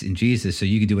grace in Jesus, so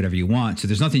you can do whatever you want, so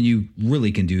there's nothing you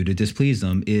really can do to displease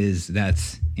them,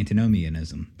 that's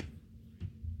antinomianism.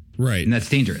 Right. And that's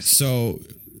dangerous. So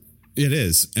it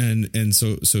is. And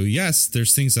so yes,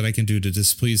 there's things that I can do to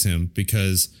displease him,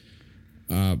 because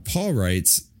Paul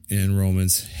writes in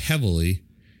Romans heavily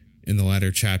in the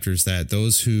latter chapters that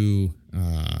those who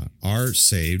are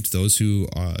saved, those who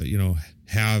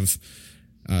have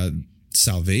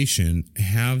salvation,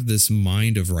 have this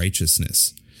mind of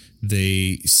righteousness.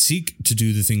 They seek to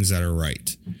do the things that are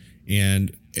right,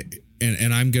 and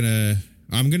I'm gonna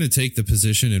take the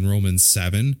position in Romans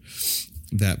 7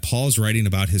 that Paul's writing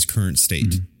about his current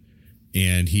state.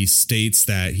 And he states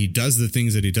that he does the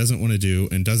things that he doesn't want to do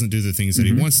and doesn't do the things that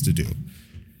he wants to do.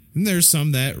 And there's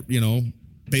some that,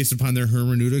 based upon their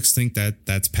hermeneutics, think that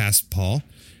that's past Paul,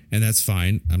 and that's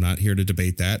fine. I'm not here to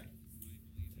debate that.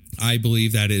 I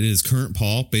believe that it is current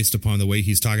Paul, based upon the way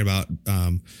he's talking about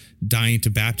dying to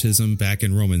baptism back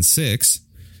in Romans 6.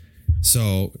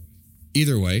 So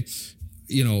either way,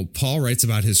 Paul writes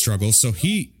about his struggles. So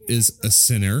he is a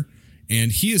sinner,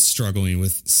 and he is struggling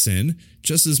with sin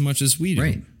just as much as we do.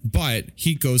 Right. But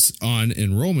he goes on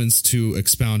in Romans to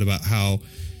expound about how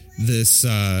this,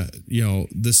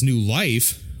 this new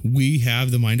life, we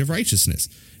have the mind of righteousness.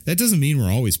 That doesn't mean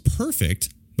we're always perfect,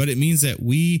 but it means that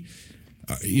we,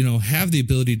 have the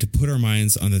ability to put our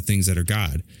minds on the things that are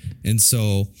God. And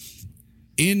so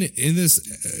in this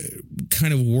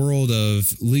kind of world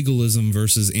of legalism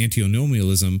versus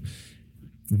antinomianism,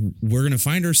 we're going to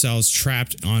find ourselves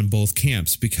trapped on both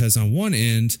camps, because on one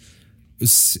end,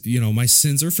 my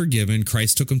sins are forgiven.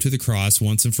 Christ took them to the cross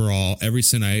once and for all. Every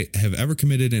sin I have ever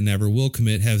committed and ever will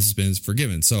commit has been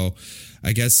forgiven. So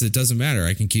I guess it doesn't matter.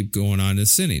 I can keep going on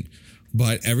as sinning.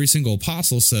 But every single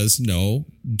apostle says, no,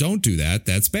 don't do that.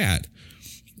 That's bad.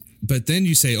 But then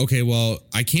you say, okay, well,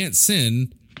 I can't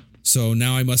sin, so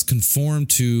now I must conform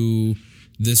to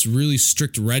this really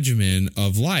strict regimen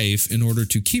of life in order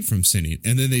to keep from sinning.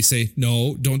 And then they say,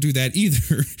 no, don't do that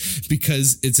either,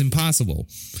 because it's impossible.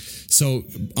 So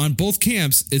on both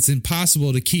camps, it's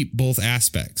impossible to keep both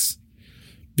aspects,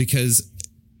 because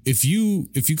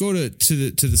if you go to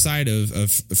the side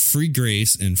of free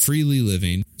grace and freely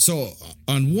living, so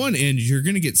on one end you're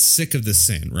going to get sick of the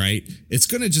sin, right? It's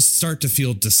going to just start to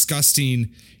feel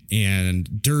disgusting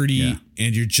and dirty,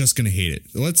 and you're just going to hate it.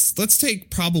 Let's take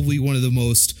probably one of the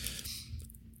most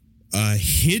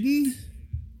hidden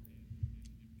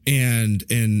and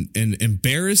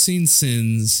embarrassing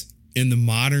sins in the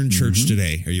modern church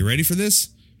today. Are you ready for this?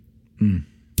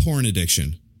 Porn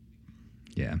addiction.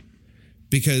 Yeah.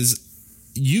 Because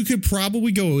you could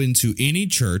probably go into any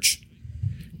church,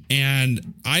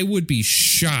 and I would be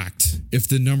shocked if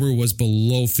the number was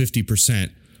below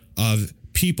 50% of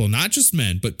people, not just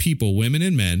men, but people, women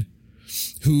and men,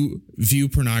 who view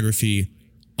pornography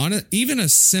on even a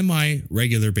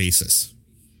semi-regular basis.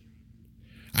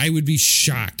 I would be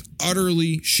shocked,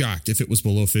 utterly shocked, if it was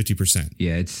below 50%.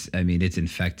 Yeah, it's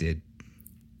infected.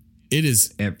 It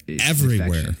is everywhere.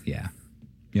 Infection. Yeah.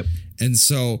 Yep. And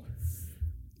so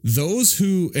those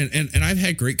who, and I've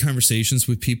had great conversations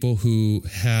with people who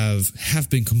have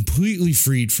been completely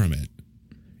freed from it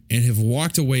and have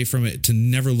walked away from it to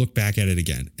never look back at it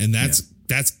again. And that's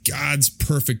God's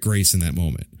perfect grace in that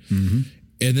moment. Mm-hmm.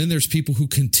 And then there's people who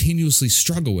continuously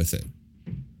struggle with it.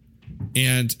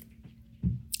 And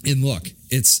look,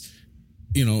 it's,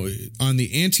 on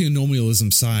the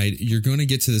antinomianism side, you're going to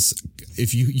get to this.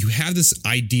 If you have this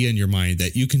idea in your mind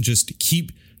that you can just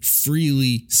keep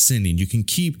freely sinning, you can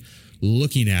keep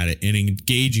looking at it and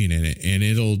engaging in it, and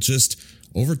it'll just,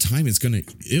 over time,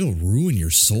 it'll ruin your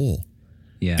soul.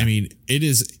 Yeah. I mean, it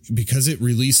is, because it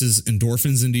releases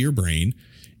endorphins into your brain.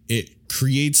 It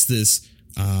creates this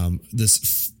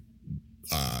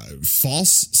false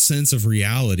sense of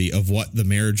reality of what the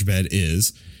marriage bed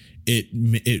is.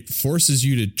 It forces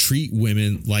you to treat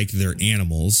women like they're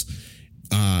animals.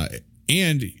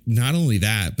 And not only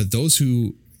that, but those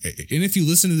who, and if you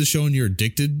listen to the show and you're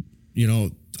addicted,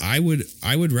 I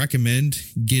would recommend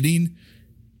getting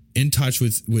in touch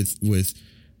with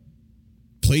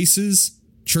places,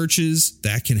 churches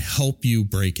that can help you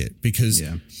break it. Because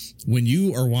when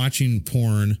you are watching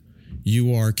porn,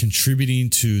 you are contributing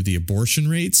to the abortion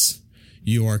rates,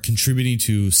 you are contributing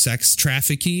to sex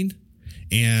trafficking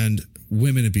and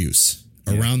women abuse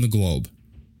around the globe.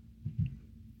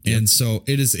 And so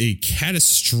it is a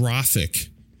catastrophic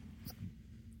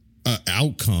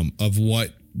outcome of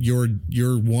what your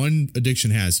one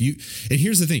addiction has. And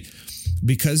here's the thing,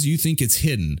 because you think it's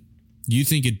hidden, you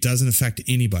think it doesn't affect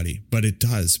anybody, but it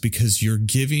does, because you're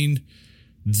giving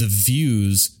the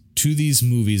views to these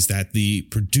movies that the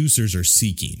producers are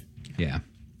seeking. Yeah.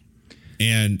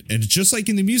 And just like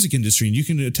in the music industry, and you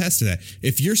can attest to that,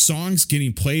 if your song's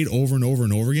getting played over and over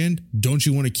and over again, don't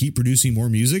you want to keep producing more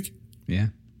music? Yeah.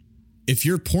 If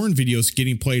your porn video's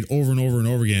getting played over and over and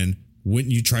over again,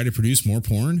 wouldn't you try to produce more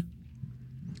porn?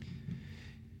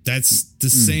 That's the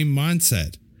same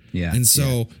mindset. Yeah. And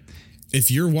so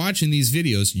if you're watching these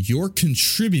videos, you're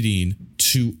contributing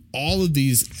to all of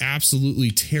these absolutely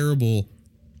terrible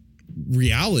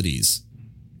realities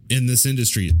in this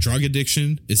industry. Drug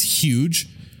addiction is huge.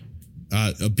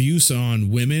 Abuse on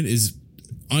women is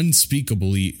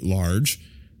unspeakably large.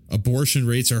 Abortion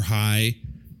rates are high.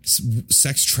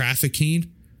 Sex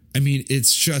trafficking. I mean,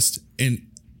 it's just, and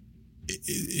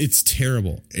it's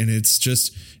terrible. And it's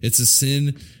a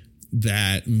sin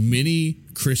that many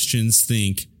Christians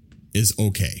think is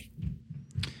okay.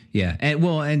 Yeah.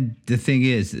 And the thing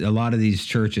is, a lot of these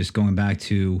churches, going back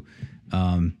to,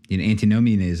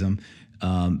 antinomianism,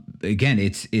 again,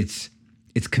 it's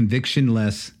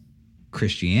convictionless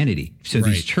Christianity. So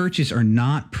these churches are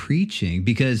not preaching,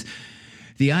 because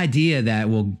the idea that,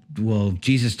 well,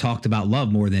 Jesus talked about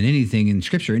love more than anything in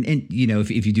Scripture, and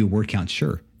if you do a word count,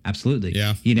 sure, absolutely,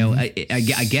 yeah,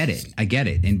 I get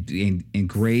it, and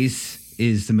grace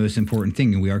is the most important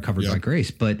thing, and we are covered by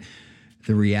grace. But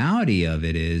the reality of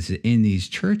it is, in these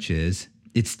churches,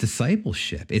 it's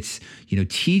discipleship. It's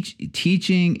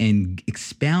teaching and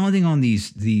expounding on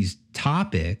these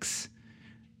topics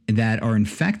that are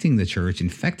infecting the church,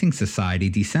 infecting society,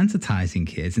 desensitizing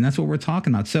kids, and that's what we're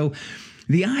talking about. So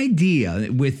the idea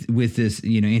with this,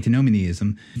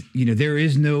 antinomianism, there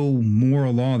is no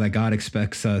moral law that God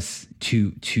expects us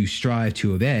to strive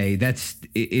to obey.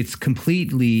 It's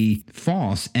completely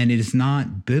false, and it is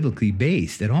not biblically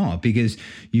based at all, because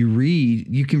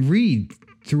you can read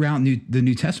throughout the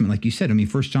New Testament, like you said. I mean,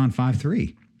 1 John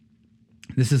 5:3.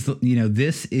 This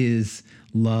is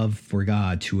love for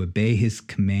God, to obey His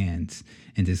commands,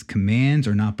 and His commands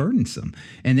are not burdensome.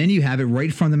 And then you have it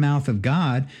right from the mouth of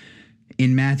God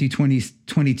in Matthew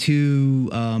 22,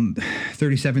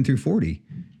 37 through 40.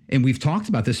 And we've talked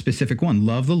about this specific one.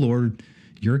 Love the Lord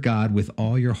your God with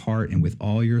all your heart and with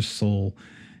all your soul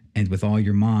and with all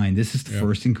your mind. This is the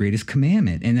first and greatest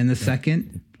commandment. And then the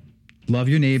second, love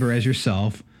your neighbor as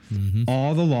yourself.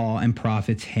 All the law and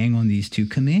prophets hang on these two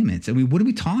commandments. I mean, what are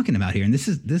we talking about here? And this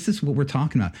is what we're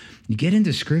talking about. You get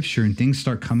into scripture and things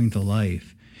start coming to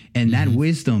life. And that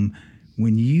wisdom,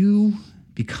 when you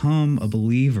become a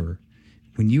believer,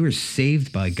 when you are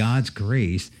saved by God's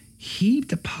grace, he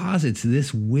deposits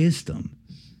this wisdom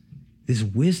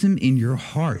in your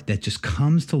heart that just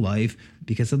comes to life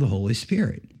because of the Holy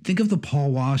Spirit. Think of the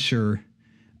Paul Washer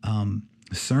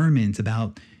sermons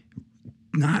about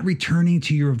not returning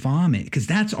to your vomit, because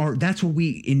that's what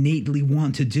we innately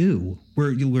want to do.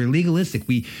 We're legalistic.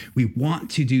 We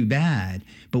want to do bad,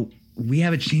 but we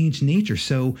have a changed nature.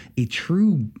 So a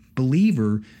true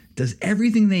believer does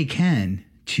everything they can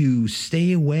to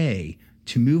stay away,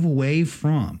 to move away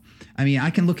from. I mean, I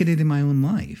can look at it in my own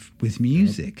life with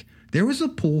music. There was a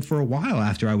pull for a while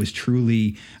after I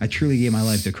truly gave my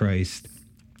life to Christ.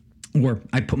 Or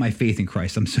I put my faith in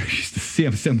Christ. I'm so used to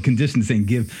see some conditions saying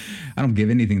I don't give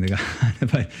anything to God,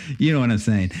 but you know what I'm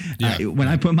saying. Yeah. When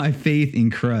I put my faith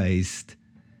in Christ,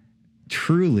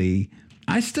 truly,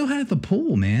 I still had the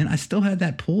pull, man. I still had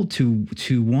that pull to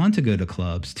want to go to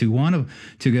clubs, to want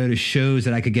to go to shows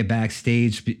that I could get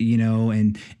backstage, you know,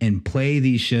 and play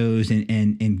these shows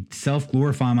and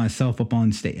self-glorify myself up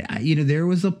on stage. There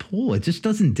was a pull. It just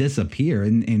doesn't disappear.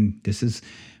 And this is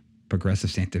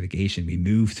progressive sanctification. We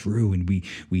move through and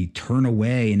we turn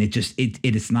away, and it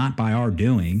is not by our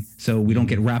doing. So we don't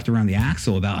get wrapped around the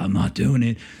axle about I'm not doing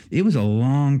it. It was a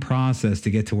long process to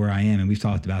get to where I am, and we've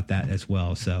talked about that as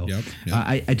well. So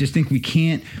I just think we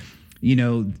can't,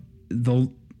 the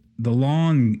law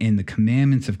and the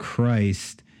commandments of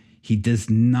Christ, he does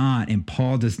not, and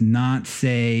Paul does not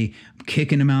say, I'm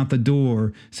kicking him out the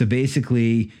door. So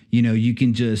basically, you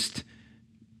can just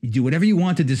do whatever you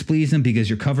want to displease him because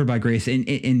you're covered by grace.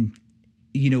 And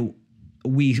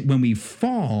when we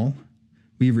fall,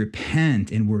 we repent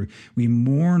and we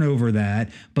mourn over that.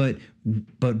 But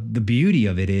the beauty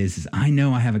of it is I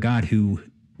know I have a God who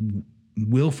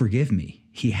will forgive me.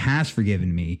 He has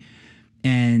forgiven me.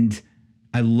 And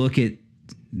I look at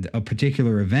a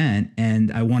particular event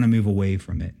and I want to move away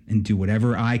from it and do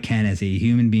whatever I can as a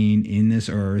human being in this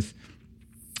earth,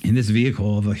 in this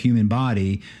vehicle of a human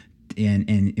body,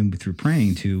 and through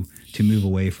praying to move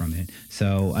away from it.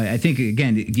 So I think,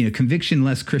 again, conviction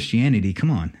less Christianity.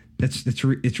 Come on,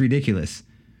 it's ridiculous,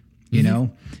 you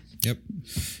know. Yep.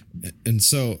 And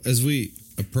so as we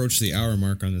approach the hour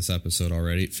mark on this episode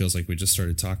already, it feels like we just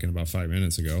started talking about 5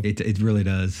 minutes ago. It really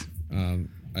does.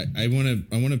 I want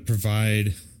to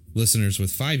provide listeners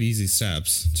with 5 easy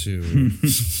steps to.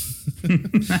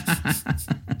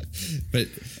 but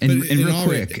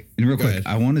real quick,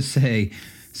 I want to say.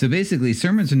 So basically,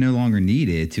 sermons are no longer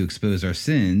needed to expose our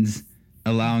sins,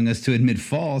 allowing us to admit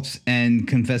faults and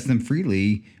confess them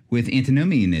freely with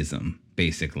antinomianism,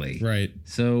 basically. Right.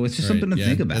 So it's just something to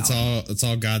think about. It's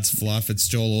all God's fluff. It's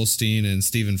Joel Osteen and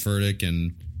Stephen Furtick,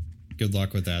 and good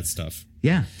luck with that stuff.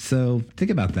 Yeah. So think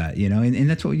about that, and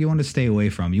that's what you want to stay away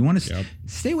from. You want to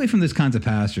stay away from those kinds of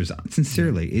pastors.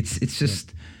 Sincerely, it's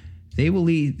just they're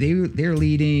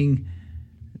leading,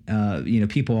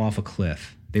 people off a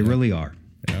cliff. They really are.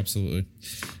 Absolutely.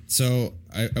 So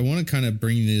I want to kind of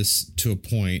bring this to a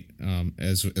point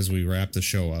as we wrap the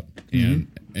show up, and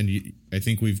I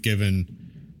think we've given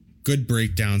good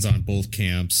breakdowns on both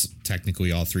camps.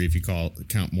 Technically, all three, if you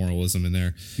count moralism in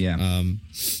there. Yeah.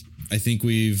 I think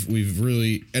we've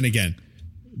really, and again,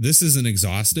 this isn't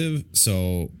exhaustive.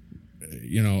 So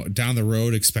down the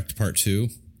road, expect part 2.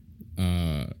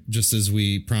 Just as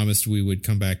we promised we would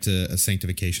come back to a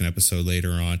sanctification episode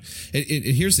later on.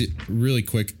 Here's a really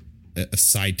quick a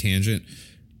side tangent.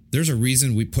 There's a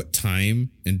reason we put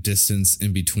time and distance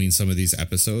in between some of these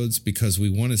episodes, because we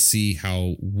want to see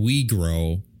how we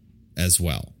grow as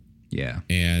well. Yeah.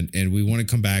 And we want to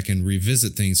come back and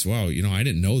revisit things. Wow, I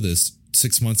didn't know this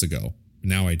 6 months ago.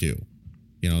 Now I do.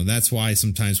 That's why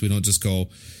sometimes we don't just go,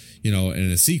 in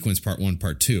a sequence, part 1,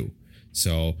 part 2.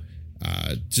 So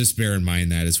just bear in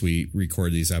mind that as we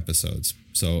record these episodes.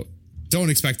 So don't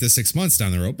expect this 6 months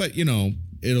down the road, but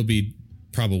it'll be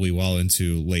probably well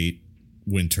into late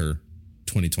winter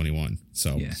 2021.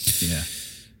 So yeah.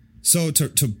 So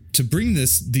to bring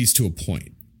these to a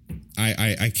point,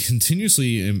 I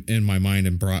continuously in my mind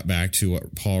am brought back to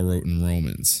what Paul wrote in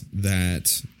Romans,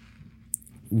 that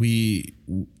we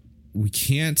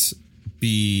can't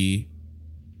be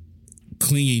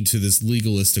clinging to this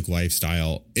legalistic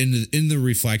lifestyle in the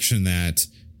reflection that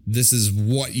this is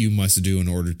what you must do in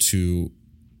order to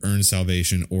earn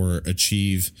salvation or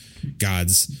achieve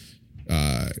God's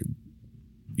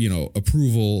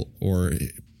approval or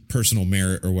personal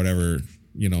merit or whatever,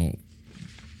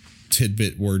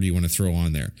 tidbit word you want to throw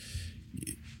on there.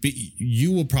 But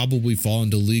you will probably fall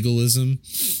into legalism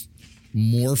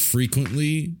more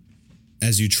frequently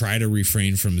as you try to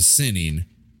refrain from sinning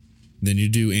than you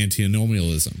do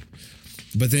antinomianism.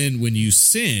 But then when you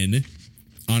sin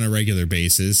on a regular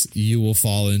basis, you will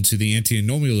fall into the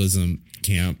antinomianism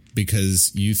camp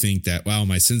because you think that, wow,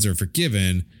 my sins are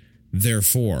forgiven,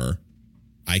 therefore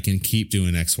I can keep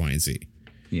doing X, Y, and Z.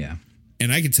 Yeah.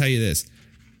 And I can tell you this,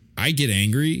 I get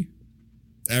angry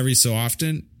every so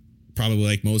often, probably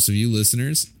like most of you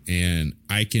listeners, and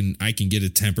I can get a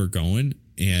temper going.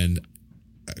 And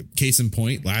case in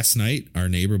point, last night, our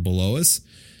neighbor below us,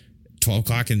 12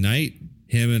 o'clock at night,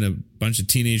 him and a bunch of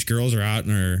teenage girls are out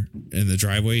in the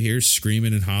driveway here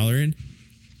screaming and hollering.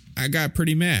 I got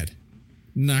pretty mad.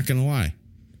 Not gonna lie.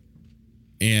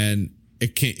 And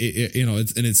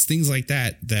it's things like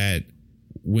that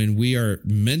when we are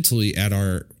mentally at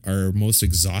our most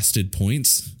exhausted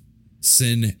points,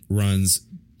 sin runs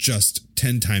just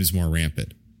 10 times more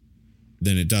rampant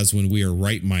than it does when we are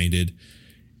right-minded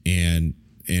and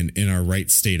in our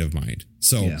right state of mind.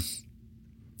 So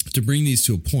to bring these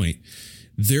to a point,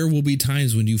 there will be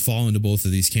times when you fall into both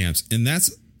of these camps, and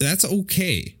that's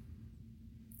okay.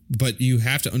 But you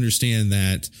have to understand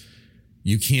that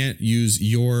you can't use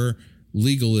your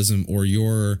legalism or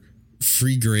your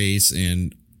free grace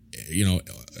and,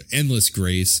 endless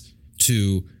grace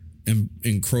to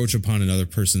encroach upon another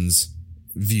person's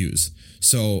views.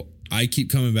 So I keep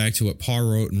coming back to what Paul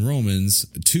wrote in Romans,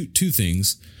 two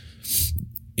things.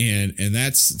 And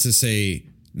that's to say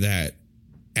that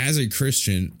as a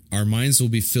Christian, our minds will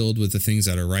be filled with the things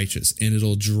that are righteous, and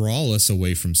it'll draw us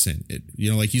away from sin.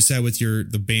 Like you said, with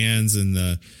the bands and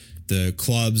the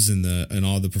clubs and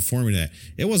all the performing that,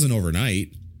 it wasn't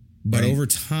overnight, but over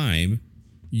time,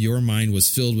 your mind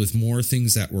was filled with more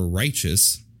things that were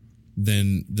righteous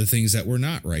than the things that were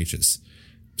not righteous.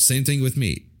 Same thing with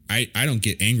me. I don't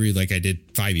get angry like I did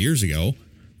 5 years ago,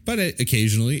 but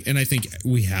occasionally, and I think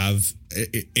we have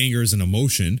anger as an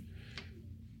emotion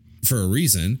for a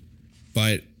reason,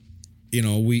 but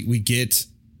we get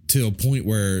to a point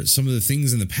where some of the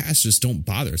things in the past just don't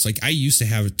bother us. Like, I used to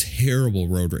have a terrible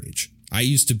road rage. I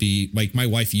used to be like, my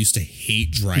wife used to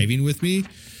hate driving with me.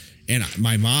 And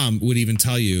my mom would even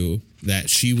tell you that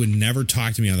she would never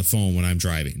talk to me on the phone when I'm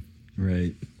driving.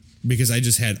 Right. Because I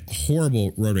just had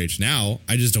horrible road rage. Now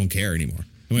I just don't care anymore.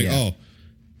 I'm like,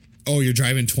 oh, you're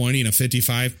driving 20 and a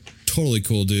 55. Totally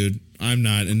cool, dude. I'm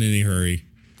not in any hurry.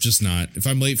 Just not. If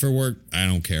I'm late for work, I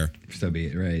don't care. So be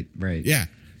it. Right. Yeah.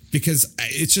 Because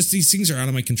it's just, these things are out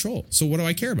of my control. So what do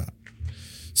I care about?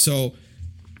 So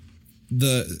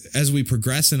as we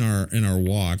progress in our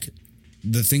walk,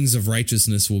 the things of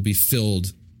righteousness will be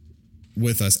filled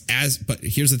with us but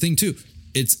here's the thing too.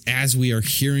 It's as we are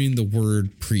hearing the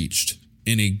word preached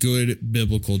in a good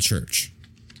biblical church.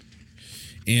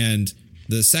 And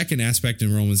the second aspect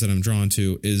in Romans that I'm drawn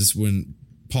to is when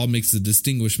Paul makes the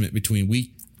distinguishment between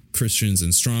weak Christians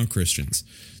and strong Christians.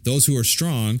 Those who are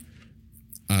strong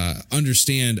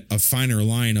understand a finer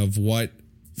line of what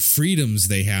freedoms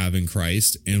they have in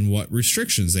Christ and what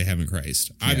restrictions they have in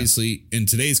Christ. Yeah. Obviously, in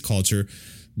today's culture,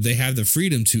 they have the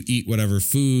freedom to eat whatever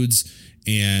foods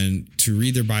and to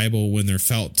read their Bible when they're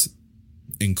felt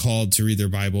and called to read their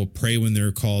Bible, pray when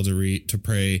they're called to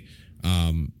pray.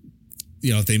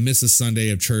 If they miss a Sunday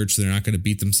of church, they're not going to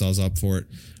beat themselves up for it.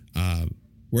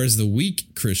 Whereas the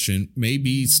weak Christian may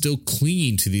be still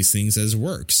clinging to these things as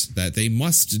works, that they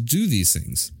must do these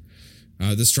things.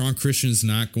 The strong Christian is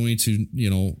not going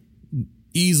to,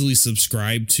 easily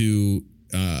subscribe to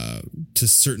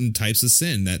certain types of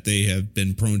sin that they have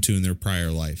been prone to in their prior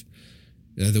life.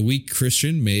 The weak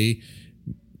Christian may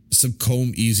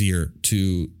succumb easier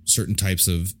to certain types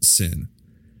of sin.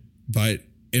 But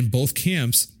in both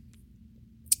camps,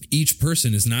 each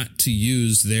person is not to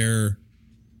use their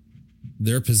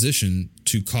position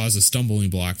to cause a stumbling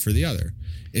block for the other.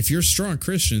 If you're a strong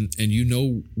Christian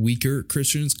and weaker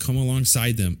Christians, come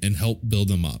alongside them and help build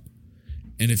them up.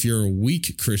 And if you're a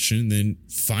weak Christian, then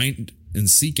find and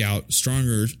seek out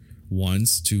stronger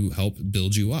ones to help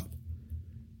build you up.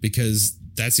 Because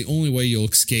that's the only way you'll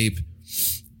escape,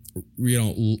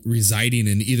 residing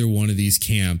in either one of these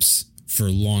camps for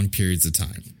long periods of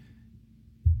time.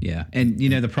 Yeah. And,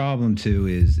 the problem too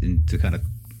is, and to kind of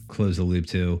close the loop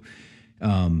too,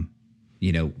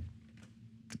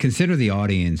 consider the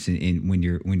audience in when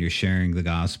you're sharing the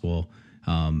gospel,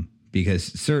 because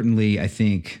certainly I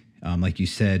think, like you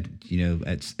said,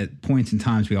 at points in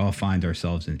times we all find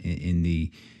ourselves in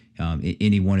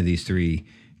any one of these three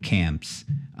camps,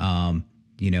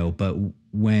 but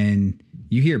when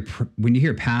you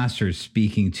hear pastors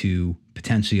speaking to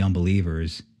potentially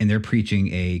unbelievers and they're preaching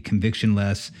a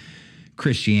convictionless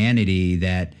Christianity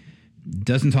that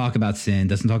doesn't talk about sin,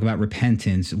 doesn't talk about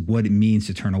repentance, what it means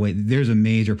to turn away, there's a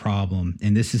major problem.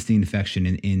 And this is the infection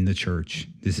in the church.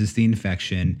 This is the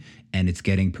infection, and it's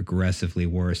getting progressively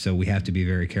worse. So we have to be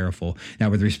very careful.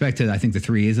 Now, with respect to, I think, the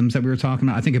three isms that we were talking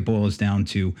about, I think it boils down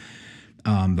to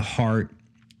the heart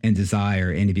and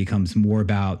desire, and it becomes more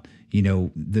about,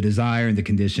 the desire and the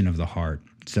condition of the heart.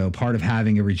 So part of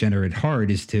having a regenerate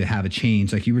heart is to have a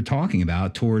change, like you were talking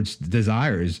about, towards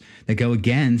desires that go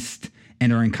against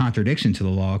and are in contradiction to the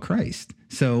law of Christ.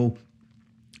 So,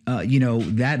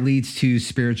 that leads to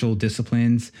spiritual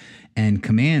disciplines and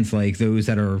commands like those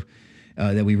that are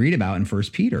that we read about in 1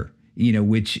 Peter,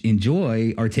 which in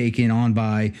joy are taken on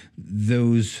by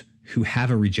those who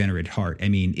have a regenerate heart. I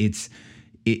mean, it's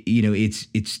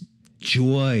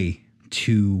joy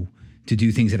to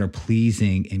do things that are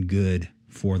pleasing and good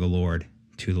for the Lord,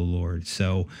 to the Lord.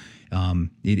 So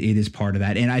it is part of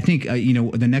that. And I think,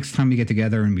 the next time we get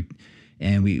together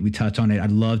and we touch on it,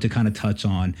 I'd love to kind of touch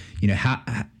on,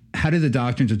 how do the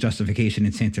doctrines of justification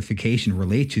and sanctification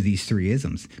relate to these three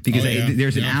isms? Because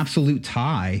there's an absolute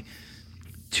tie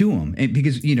to them. And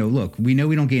because, look, we know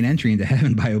we don't gain entry into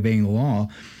heaven by obeying the law.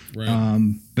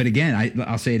 Right. But again,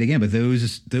 I'll say it again, but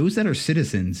those that are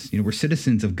citizens, we're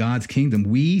citizens of God's kingdom.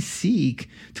 We seek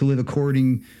to live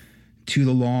according to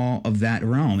the law of that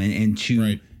realm and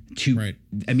to,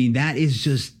 I mean, that is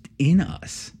just in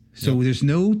us. So there's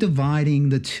no dividing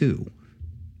the two.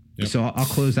 Yep. So I'll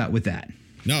close out with that.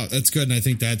 No, that's good. And I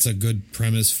think that's a good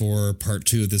premise for part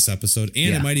 2 of this episode.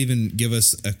 And it might even give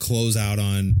us a closeout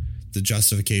on the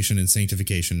justification and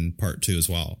sanctification part 2 as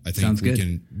well. I think we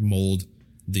can mold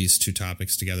these two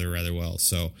topics together rather well.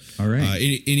 So, all right.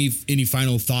 Any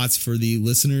final thoughts for the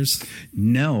listeners?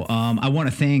 No. I want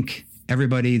to thank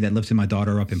everybody that lifted my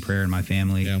daughter up in prayer and my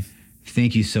family. Yeah.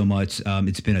 Thank you so much.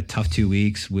 It's been a tough 2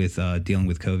 weeks with dealing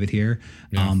with COVID here.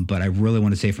 Yeah. But I really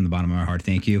want to say from the bottom of my heart,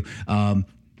 thank you.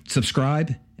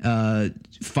 Subscribe,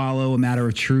 follow A Matter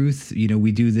of Truth.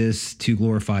 We do this to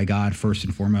glorify God first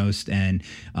and foremost. And,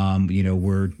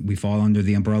 we fall under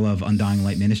the umbrella of Undying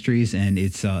Light Ministries, and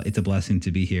it's a blessing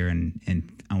to be here.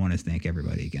 And I want to thank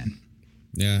everybody again.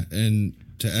 Yeah. And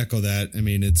to echo that, I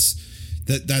mean,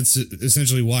 that's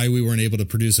essentially why we weren't able to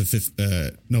produce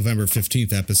a November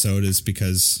 15th episode, is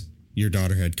because your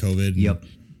daughter had COVID. And, yep.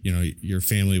 Your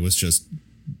family was just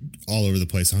all over the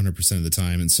place 100% of the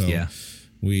time. And so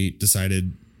we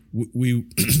decided we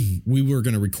were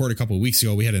going to record a couple of weeks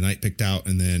ago. We had a night picked out,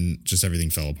 and then just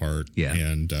everything fell apart. Yeah.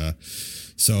 And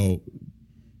so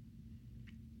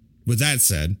with that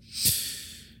said,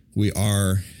 we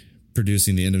are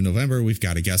producing the end of November. We've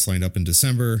got a guest lined up in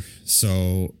December.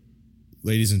 So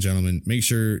ladies and gentlemen, make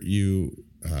sure you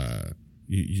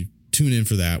tune in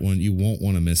for that one. You won't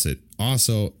want to miss it.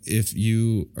 Also, if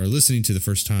you are listening to the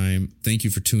first time, thank you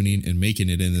for tuning and making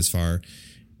it in this far.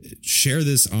 Share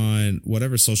this on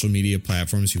whatever social media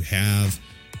platforms you have.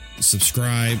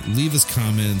 Subscribe, leave us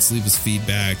comments, leave us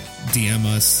feedback, DM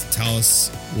us, tell us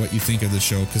what you think of the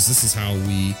show, because this is how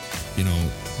we,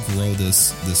 grow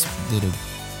this little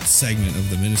segment of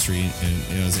the ministry.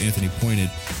 And as Anthony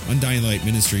pointed, Undying Light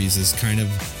Ministries is kind of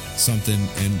something,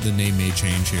 and the name may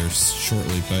change here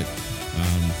shortly, but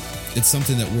it's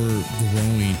something that we're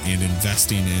growing and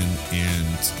investing in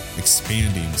and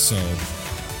expanding. So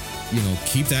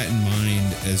keep that in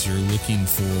mind as you're looking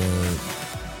for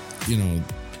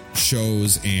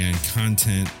shows and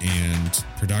content and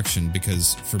production,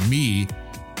 because for me,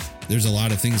 there's a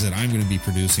lot of things that I'm going to be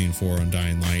producing for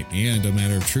Undying Light and A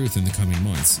Matter of Truth in the coming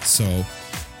months. So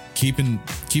keep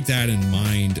that in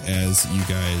mind as you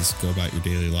guys go about your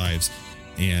daily lives.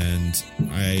 And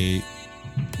I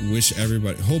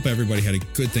hope everybody had a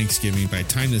good Thanksgiving. By the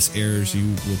time this airs,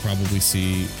 you will probably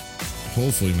see,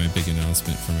 hopefully, my big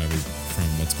announcement from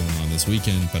what's going on this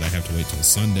weekend, but I have to wait till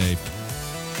Sunday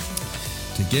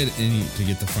to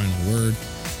get the final word.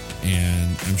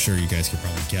 And I'm sure you guys could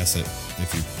probably guess it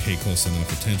if you pay close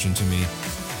enough attention to me.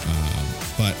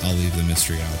 But I'll leave the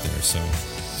mystery out there. So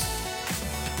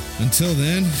until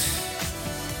then,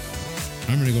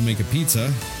 I'm going to go make a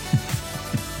pizza.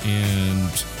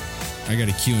 And I got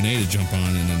a Q&A to jump on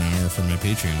in an hour for my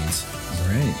Patreons. All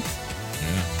right.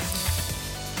 Yeah.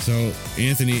 So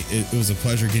Anthony, it was a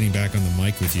pleasure getting back on the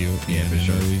mic with you. Yeah, and for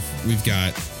sure.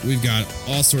 We've got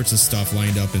all sorts of stuff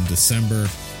lined up in December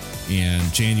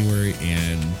and January,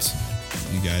 and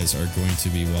you guys are going to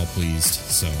be well pleased.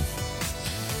 So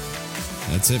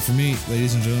that's it for me,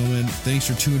 ladies and gentlemen. Thanks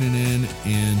for tuning in,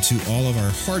 and to all of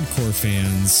our hardcore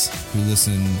fans who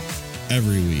listen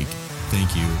every week,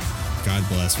 Thank you. God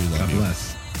bless. We love you. God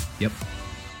bless. Yep.